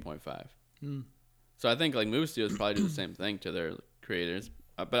above an 8.5. So I think like movie studios probably do the same thing to their creators,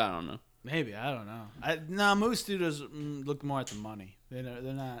 but I don't know. Maybe, I don't know. Movie studios look more at the money. They're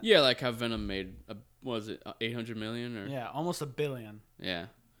not. Yeah, like how Venom made was it 800 million or yeah, almost $1 billion. Yeah,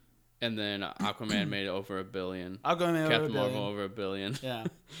 and then Aquaman made over $1 billion. Aquaman made Captain over $1 Marvel billion. over $1 billion. Yeah,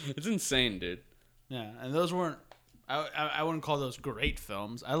 it's insane, dude. Yeah, and those weren't. I wouldn't call those great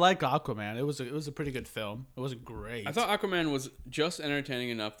films. I like Aquaman. It was a pretty good film. It wasn't great. I thought Aquaman was just entertaining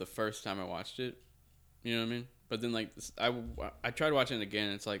enough the first time I watched it. You know what I mean? But then like I tried watching it again.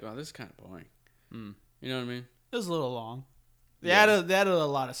 And it's like, oh, this is kind of boring. You know what I mean? It was a little long. They added a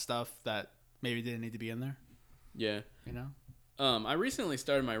lot of stuff that maybe didn't need to be in there. Yeah. You know. I recently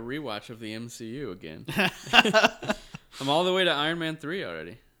started my rewatch of the MCU again. I'm all the way to Iron Man 3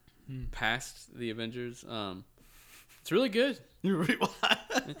 already. Past the Avengers. It's really good. You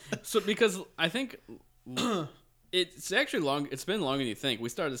rewatch? So because I think it's actually long. It's been longer than you think. We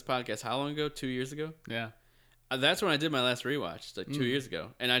started this podcast how long ago? 2 years ago. Yeah. That's when I did my last rewatch. It's like 2 years ago,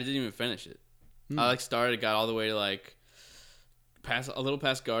 and I didn't even finish it. I like started, got all the way to like a little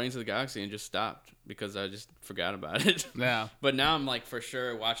past Guardians of the Galaxy, and just stopped because I just forgot about it. Yeah. But now I'm like for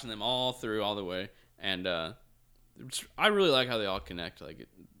sure watching them all through all the way, and I really like how they all connect.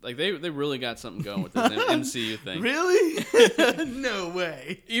 Like they really got something going with this MCU thing. Really? No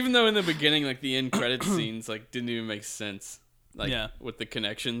way. Even though in the beginning, like the end credit scenes, like didn't even make sense. Like yeah. With the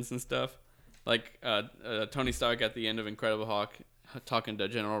connections and stuff. Like Tony Stark at the end of Incredible Hulk talking to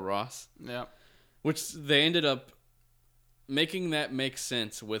General Ross. Yeah. Which they ended up making that make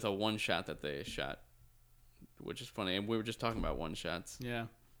sense with a one shot that they shot, which is funny. And we were just talking about one shots. Yeah.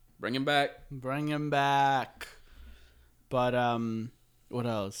 Bring him back. Bring him back. But what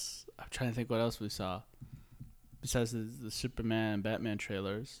else? I'm trying to think what else we saw besides the Superman and Batman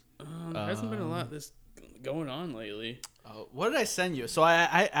trailers. There hasn't been a lot this going on lately. What did I send you? So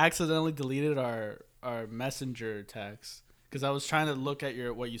I accidentally deleted our messenger text because I was trying to look at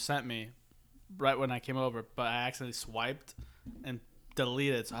what you sent me right when I came over, but I accidentally swiped and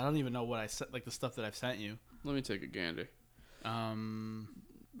deleted. So I don't even know what I sent, like the stuff that I've sent you. Let me take a gander.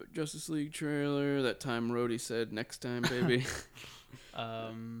 Justice League trailer. That time Rhodey said, "Next time, baby."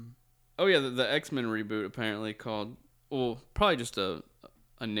 Oh yeah, the X-Men reboot apparently called. Well, probably just a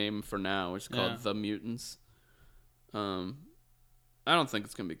name for now. It's called The Mutants. I don't think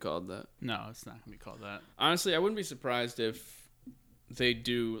it's gonna be called that. No, it's not gonna be called that. Honestly, I wouldn't be surprised if they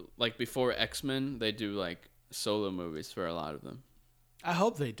do, like, before X-Men, they do like solo movies for a lot of them. I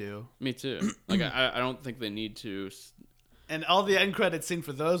hope they do. Me too. Like I don't think they need to. And all the end credits scene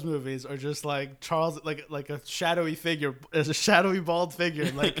for those movies are just like Charles, like a shadowy figure, as a shadowy bald figure,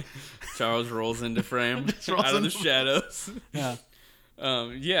 like Charles rolls into frame rolls out of the into- shadows. yeah.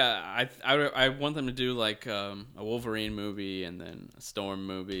 I want them to do like a Wolverine movie and then a Storm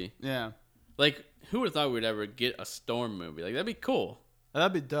movie. Yeah. Like, who would have thought we'd ever get a Storm movie? Like, that'd be cool.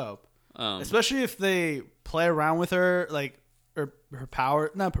 That'd be dope. Um, Especially if they play around with her, like her power,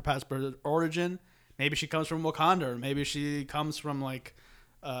 not her past, but her origin. Maybe she comes from Wakanda, or maybe she comes from like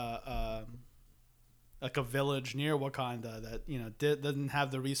a village near Wakanda that doesn't have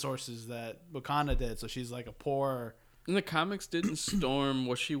the resources that Wakanda did. So she's like a poor. in the comics, didn't Storm,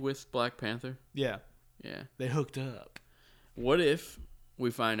 was she with Black Panther? Yeah, Yeah. they hooked up. What if we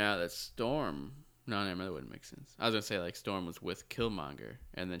find out that Storm... No, that wouldn't make sense. I was going to say, like, Storm was with Killmonger,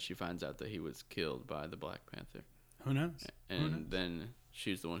 and then she finds out that he was killed by the Black Panther. Who knows? And then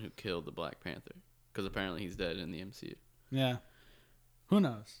she's the one who killed the Black Panther. Because apparently he's dead in the MCU. Yeah. Who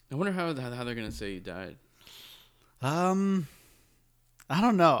knows? I wonder how they're going to say he died. I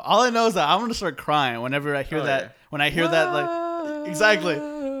don't know. All I know is that I'm gonna start crying whenever I hear that. Yeah. When I hear that, like exactly.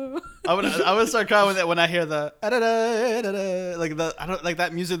 I'm gonna start crying when I hear the like I don't like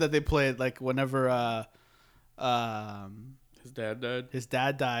that music that they played like whenever His dad died? his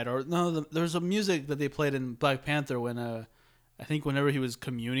dad died, or no, there was a music that they played in Black Panther when I think whenever he was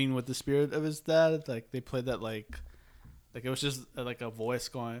communing with the spirit of his dad, like they played that like it was just like a voice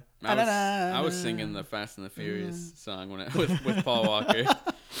going. I was singing the Fast and the Furious song with Paul Walker.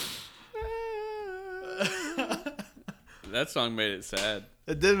 That song made it sad.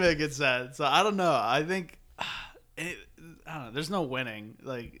 It did make it sad. So I don't know. I think I don't know. There's no winning.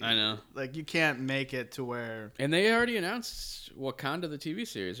 Like I know. Like you can't make it to where. And they already announced Wakanda, the TV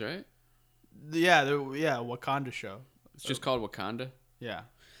series, right? Yeah, Wakanda show. It's just called Wakanda. Yeah.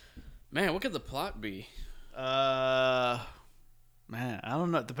 Man, what could the plot be? Man, I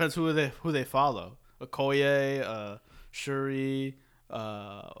don't know. It depends who they follow. Okoye, Shuri,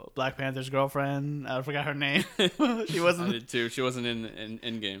 Black Panther's girlfriend. I forgot her name. She I wasn't. did too. She wasn't in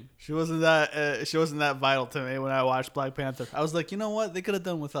Endgame. She wasn't that. She wasn't that vital to me when I watched Black Panther. I was like, you know what? They could have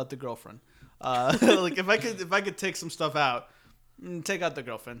done without the girlfriend. Like if I could take some stuff out, take out the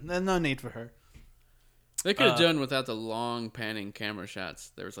girlfriend. Then no need for her. They could have done without the long panning camera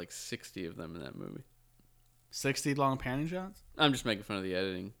shots. There was like 60 of them in that movie. 60 long panning shots. I'm just making fun of the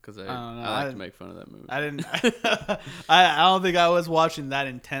editing because I like to make fun of that movie. I didn't. I don't think I was watching that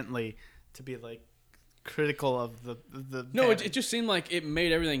intently to be like critical of the. No, it just seemed like it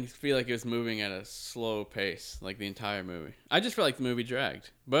made everything feel like it was moving at a slow pace, like the entire movie. I just felt like the movie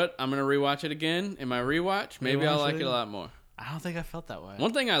dragged. But I'm gonna rewatch it again. In my rewatch, maybe I'll like it a lot more. I don't think I felt that way.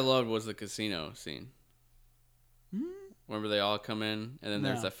 One thing I loved was the casino scene. Remember they all come in, and then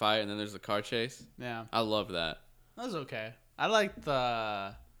there's that fight, and then there's the car chase. Yeah, I love that. that was okay. I liked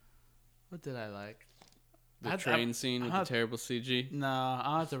the. What did I like? The train scene with the terrible CG. No,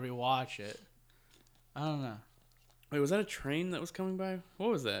 I'll have to rewatch it. I don't know. Wait, was that a train that was coming by? What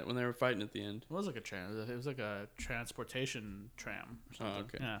was that when they were fighting at the end? It was like a train. It was like a transportation tram or something. Oh,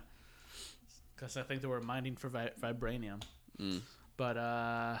 okay. Yeah. Because I think they were mining for vibranium. Mm. But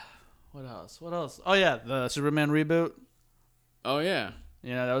what else? What else? Oh yeah, the Superman reboot. Oh yeah.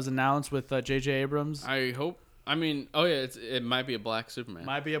 Yeah, that was announced with J.J. Abrams. I hope. I mean, oh yeah, it might be a black Superman.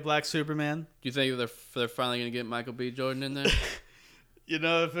 Might be a black Superman. Do you think they're finally gonna get Michael B. Jordan in there? You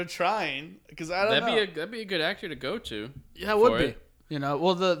know, if they're trying, because I don't know. That'd be a good actor to go to. Yeah, it would be. it. You know,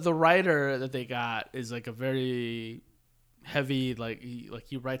 well, the writer that they got is like a very heavy, like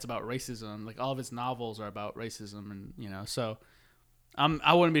he writes about racism. Like all of his novels are about racism, and you know, so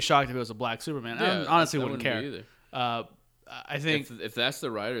I wouldn't be shocked if it was a black Superman. Yeah, I honestly I wouldn't care be either. I think If that's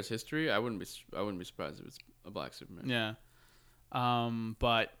the writer's history, I wouldn't be surprised if it's a black Superman. yeah.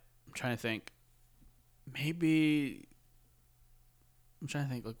 But I'm trying to think. Maybe I'm trying to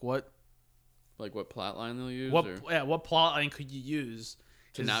think like what plot line they'll use. what plot line could you use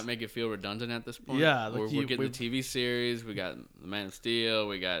to not make it feel redundant at this point. Yeah, like we're getting the TV series. We got the Man of Steel.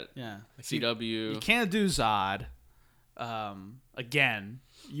 We got yeah CW. You can't do Zod. again,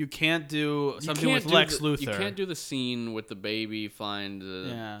 you can't do something with Lex Luthor. You can't do the scene with the baby flying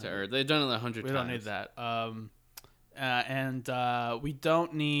to Earth. They've done it 100 times. We don't need that. And we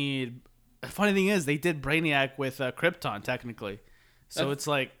don't need. The funny thing is, they did Brainiac with Krypton technically. So it's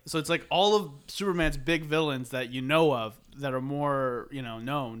like all of Superman's big villains that you know of that are more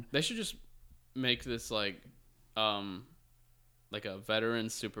known. They should just make this like a veteran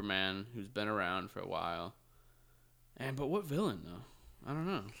Superman who's been around for a while. But what villain though? I don't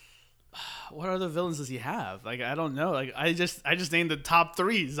know. What other villains does he have? Like I don't know. Like I just named the top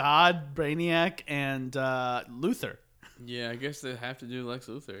 3: Zod, Brainiac, and Luthor. Yeah, I guess they have to do Lex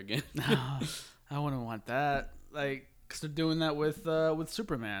Luthor again. I wouldn't want that. Like. Because they're doing that with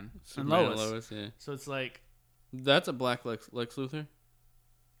Superman and Lois. Yeah. So it's like... That's a black Lex Luthor?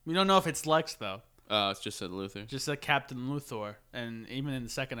 We don't know if it's Lex, though. Oh, it's just said Luthor. Just said Captain Luthor. And even in the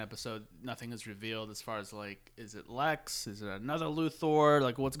second episode, nothing is revealed as far as, like, is it Lex? Is it another Luthor?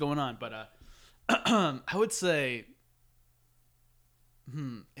 Like, what's going on? But I would say...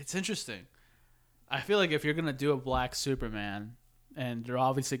 it's interesting. I feel like if you're going to do a black Superman, and they're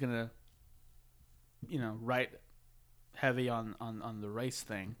obviously going to, write... heavy on the race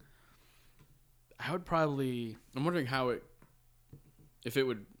thing, I would probably... I'm wondering if it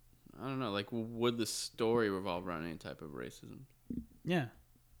would, I don't know, like, would the story revolve around any type of racism? Yeah.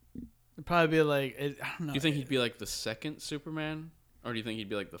 It'd probably be like, I don't know. Do you think he'd be like the second Superman? Or do you think he'd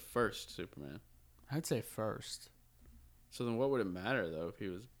be like the first Superman? I'd say first. So then what would it matter, though, if he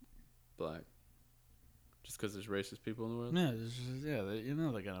was black? Just because there's racist people in the world? Yeah,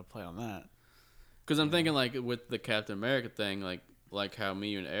 they're going to play on that. Because I'm thinking, like, with the Captain America thing, like how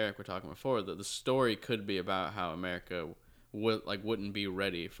me and Eric were talking before, that the story could be about how America wouldn't be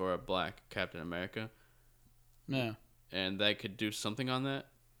ready for a black Captain America. Yeah. And they could do something on that.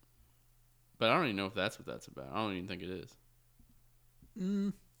 But I don't even know if that's what that's about. I don't even think it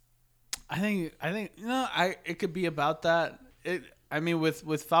is. I think it could be about that.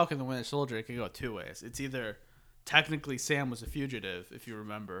 With Falcon the Winter Soldier, it could go 2 ways. It's either technically Sam was a fugitive, if you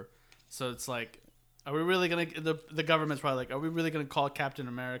remember. So it's like, are we really going to... The government's probably like, are we really going to call Captain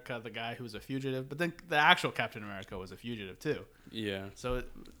America the guy who was a fugitive? But then the actual Captain America was a fugitive, too. Yeah. So...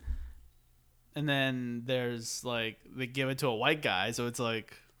 And then there's, like... They give it to a white guy, so it's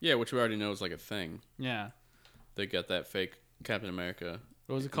like... Yeah, which we already know is, like, a thing. Yeah. They got that fake Captain America.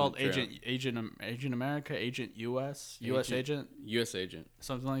 What was it called? Agent America? Agent US? US Agent? US Agent.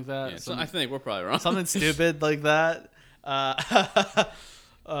 Something like that? Yeah, so I think we're probably wrong. Something stupid like that.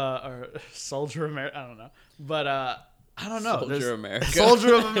 Or Soldier America, I don't know, but I don't know. Soldier America,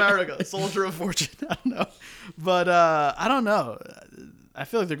 Soldier of America, Soldier of Fortune. I don't know, but I don't know. I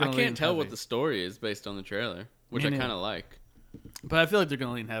feel like they're going to. I can't tell what the story is based on the trailer, which I kind of like. But I feel like they're going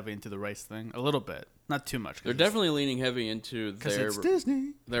to lean heavy into the race thing a little bit, not too much. They're definitely leaning heavy into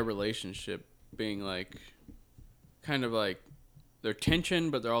Disney. Their relationship being like, kind of like, they're tension,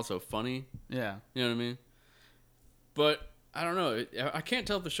 but they're also funny. Yeah, you know what I mean. But I don't know. I can't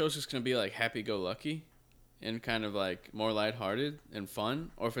tell if the show's just going to be, like, happy-go-lucky and kind of, like, more lighthearted and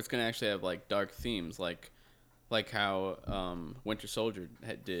fun, or if it's going to actually have, like, dark themes, like how Winter Soldier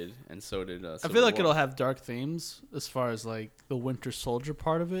did, and so did I feel like it'll have dark themes as far as, like, the Winter Soldier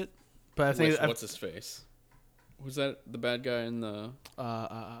part of it. But I think... What's his face? Was that the bad guy in the...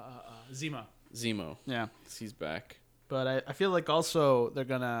 Zemo. Zemo. Yeah. He's back. But I feel like also they're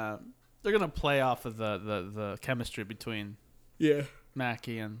gonna play off of the chemistry between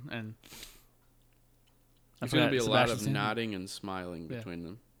Mackie and there's gonna be a lot of nodding and smiling between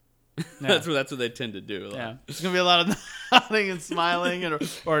them. Yeah. That's what they tend to do. Yeah, there's gonna be a lot of nodding and smiling,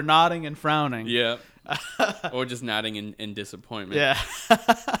 or nodding and frowning. Yeah, or just nodding in disappointment. Yeah,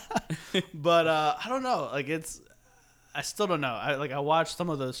 but I don't know. Like I still don't know. I watched some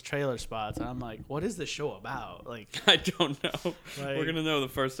of those trailer spots, and I'm like, what is this show about? Like, I don't know. Like, we're gonna know the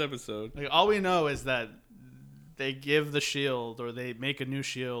first episode. Like, all we know is that they give the shield, or they make a new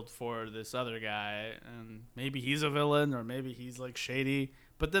shield for this other guy, and maybe he's a villain, or maybe he's like shady.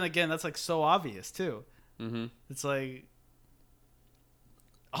 But then again, that's like so obvious too. Mm-hmm. It's like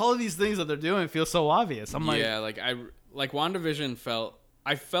all of these things that they're doing feel so obvious. I'm like, yeah, like WandaVision felt.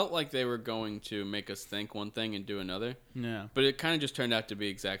 I felt like they were going to make us think one thing and do another. Yeah. But it kind of just turned out to be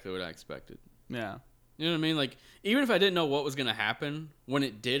exactly what I expected. Yeah. You know what I mean? Like, even if I didn't know what was going to happen, when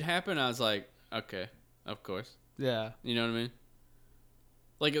it did happen, I was like, okay, of course. Yeah. You know what I mean?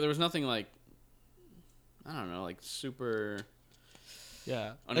 Like, there was nothing like, I don't know, like super...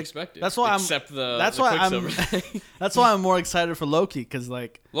 Yeah, unexpected. That's why That's why I'm more excited for Loki, because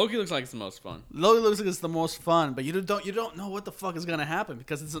like Loki looks like it's the most fun. Loki looks like it's the most fun, but you don't know what the fuck is gonna happen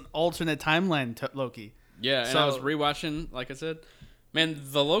because it's an alternate timeline Loki. Yeah, and So- I was rewatching, like I said, man,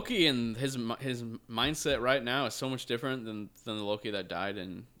 the Loki and his mindset right now is so much different than the Loki that died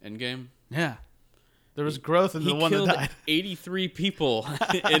in Endgame. Yeah. There was growth in He the one that killed died. 83 people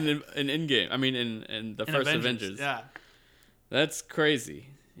in Endgame. I mean, in the In first Avengers. Yeah. That's crazy.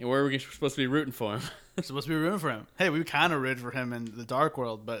 And where are we supposed to be rooting for him? We're supposed to be rooting for him. Hey, we kind of rooted for him in the Dark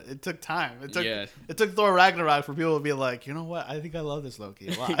World, but it took time. Yeah. It took Thor Ragnarok for people to be like, you know what? I think I love this Loki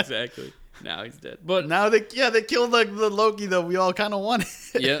a lot. Exactly. Now he's dead. But Now they killed like the Loki that we all kind of wanted.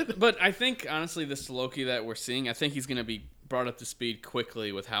 yeah, but I think honestly, this Loki that we're seeing, I think he's gonna be brought up to speed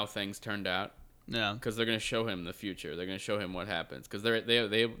quickly with how things turned out Yeah. because they're gonna show him the future. They're gonna show him what happens because they're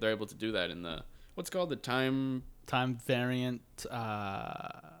able to do that in the what's called the time Variant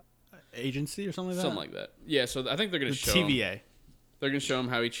agency or something like that. something like that. Yeah, so I think they're gonna The show him, TVA. they're gonna show him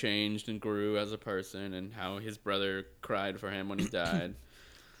how he changed and grew as a person and how his brother cried for him when he died.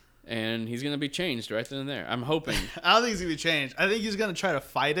 And he's gonna be changed right then and there. I'm hoping. I don't think he's gonna be changed. I think he's gonna try to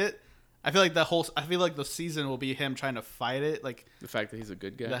fight it. I feel like the season will be him trying to fight it, like The fact that he's a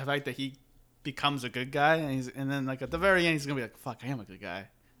good guy. the fact that he becomes a good guy, and then like at the very end he's gonna be like, "Fuck, I am a good guy."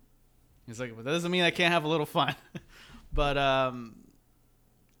 He's like, "But that doesn't mean I can't have a little fun." But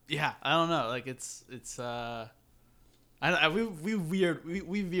yeah, I don't know. Like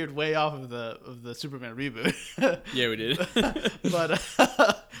we veered way off of the Superman reboot. Yeah, we did.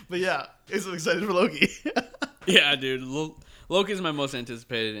 but yeah, I'm so excited for Loki. Yeah, dude. Loki's my most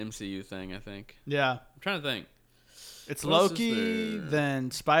anticipated MCU thing, I think. Yeah, I'm trying to think. it's What else is Loki, there?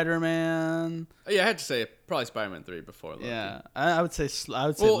 then Spider-Man. Yeah, I had to say probably Spider-Man 3 before Loki. Yeah, I would say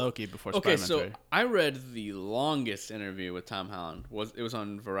Well, Loki before Okay, Spider-Man so 3. I read the longest interview with Tom Holland. It was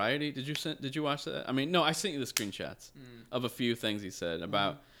on Variety. Did you watch that? I mean, no, I sent you the screenshots of a few things he said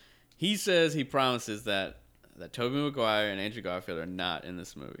about. He says he promises that Tobey Maguire and Andrew Garfield are not in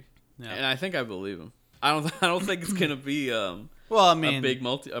this movie, Yeah. and I think I believe him. I don't think it's gonna be Well, I mean,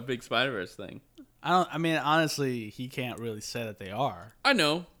 a big Spider-Verse thing. I mean, honestly, he can't really say that they are. I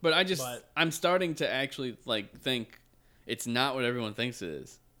know, but But- I'm starting to actually think it's not what everyone thinks it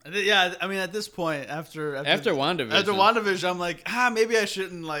is. Yeah, I mean, at this point, after WandaVision, after WandaVision, I'm like, maybe I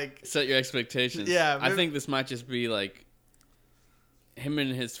shouldn't like. set your expectations. Yeah, I maybe- think this might just be like him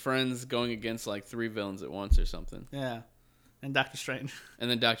and his friends going against like 3 villains at once or something. Yeah, and Doctor Strange. And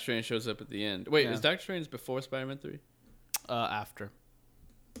then Doctor Strange shows up at the end. Wait, Yeah. is Doctor Strange before Spider-Man 3? After.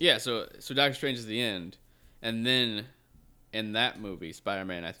 Yeah, so Doctor Strange is the end, and then in that movie,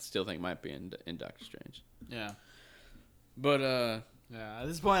 Spider-Man I still think might be in Doctor Strange. Yeah. But Yeah. At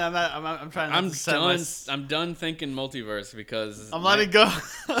this point, I'm trying. Not I'm to set done. my- I'm done thinking multiverse because I'm letting go.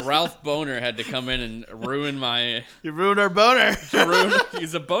 Ralph Boner had to come in and ruin my. You ruined our boner.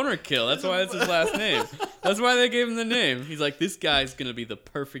 He's a boner kill. That's why that's his last name. That's why they gave him the name. He's like, this guy's gonna be the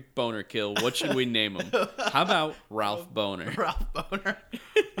perfect boner kill. What should we name him? How about Ralph Boner? Ralph Boner.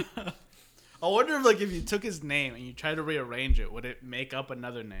 I wonder if you took his name and you tried to rearrange it, would it make up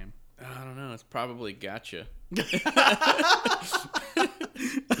another name? I don't know. It's probably Gotcha.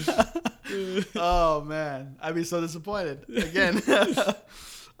 Oh man, I'd be so disappointed again.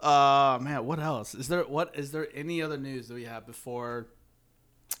 Man, what else? Is there any other news that we have before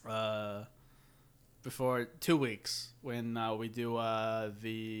 2 weeks when we do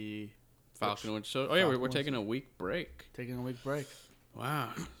the Falcon and Winter Soldier. Oh yeah, we're Falcon taking a week break. taking a week break? Wow.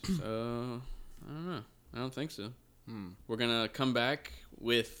 So I don't know. I don't think so. We're gonna come back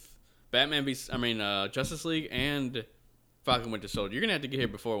with Justice League and Falcon Winter Soldier. You're gonna have to get here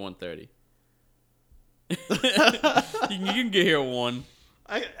before 1:30. You can get here at 1.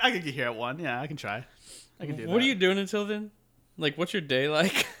 I could get here at 1. Yeah, I can try. I can do that. What are you doing until then? Like, what's your day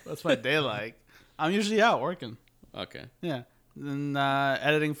like? That's my day like. I'm usually out working. Okay. Yeah. Then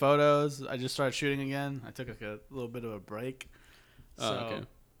editing photos. I just started shooting again. I took a little bit of a break. So, Oh, okay.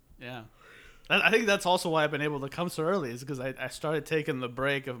 yeah. I think that's also why I've been able to come so early is because I started taking the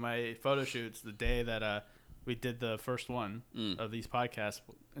break of my photo shoots the day that we did the first one of these podcasts.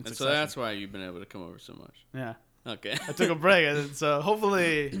 In And so succession. that's why you've been able to come over so much. Yeah. Okay. I took a break, and so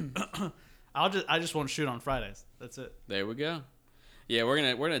hopefully, I just won't shoot on Fridays. That's it. There we go. Yeah, we're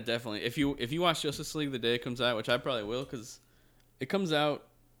gonna definitely if you watch Justice League the day it comes out, which I probably will because it comes out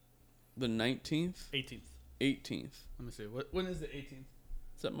the 19th, 18th. 18th. Let me see. When is the 18th?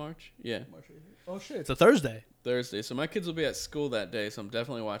 Is that March? Yeah, March 18th. Oh shit! It's a Thursday. Thursday. So my kids will be at school that day, so I'm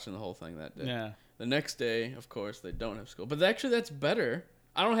definitely watching the whole thing that day. Yeah. The next day, of course, they don't have school, but actually that's better.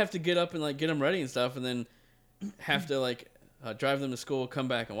 I don't have to get up and like get them ready and stuff, and then have to like drive them to school, come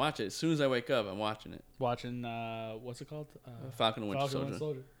back and watch it. As soon as I wake up, I'm watching it. Watching what's it called? Falcon and Winter Falcon and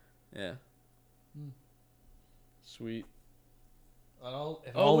Soldier. Soldier. Yeah. Sweet. It all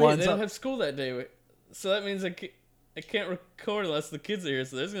Oh wait, lines they don't up. have school that day. So that means I can't record unless the kids are here.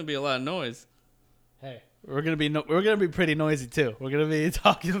 So there's gonna be a lot of noise. Hey, we're gonna be pretty noisy too. We're gonna be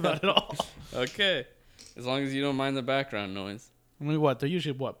talking about it all. Okay, as long as you don't mind the background noise. I mean, what? They're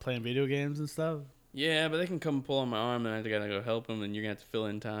usually playing video games and stuff. Yeah, but they can come pull on my arm, and I gotta go help them, and you're gonna have to fill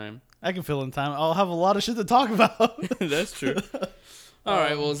in time. I can fill in time. I'll have a lot of shit to talk about. That's true. All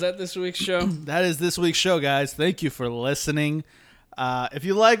right. Well, is that this week's show? That is this week's show, guys. Thank you for listening. If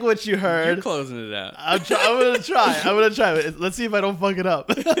you like what you heard, You're closing it out. I'm gonna try. Let's see if I don't fuck it up.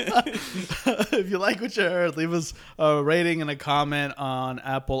 If you like what you heard, leave us a rating and a comment on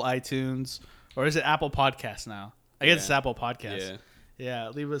Apple iTunes, or is it Apple Podcasts now? I guess it's Apple Podcasts. Yeah.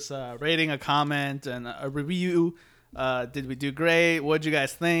 Leave us a rating, a comment, and a review. Did we do great? What'd you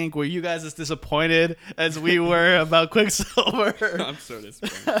guys think? Were you guys as disappointed as we were about Quicksilver? I'm so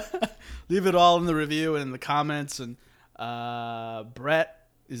disappointed. Leave it all in the review and in the comments. And Brett,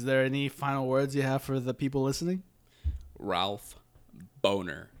 is there any final words you have for the people listening? Ralph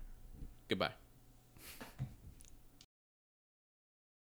Boner. Goodbye.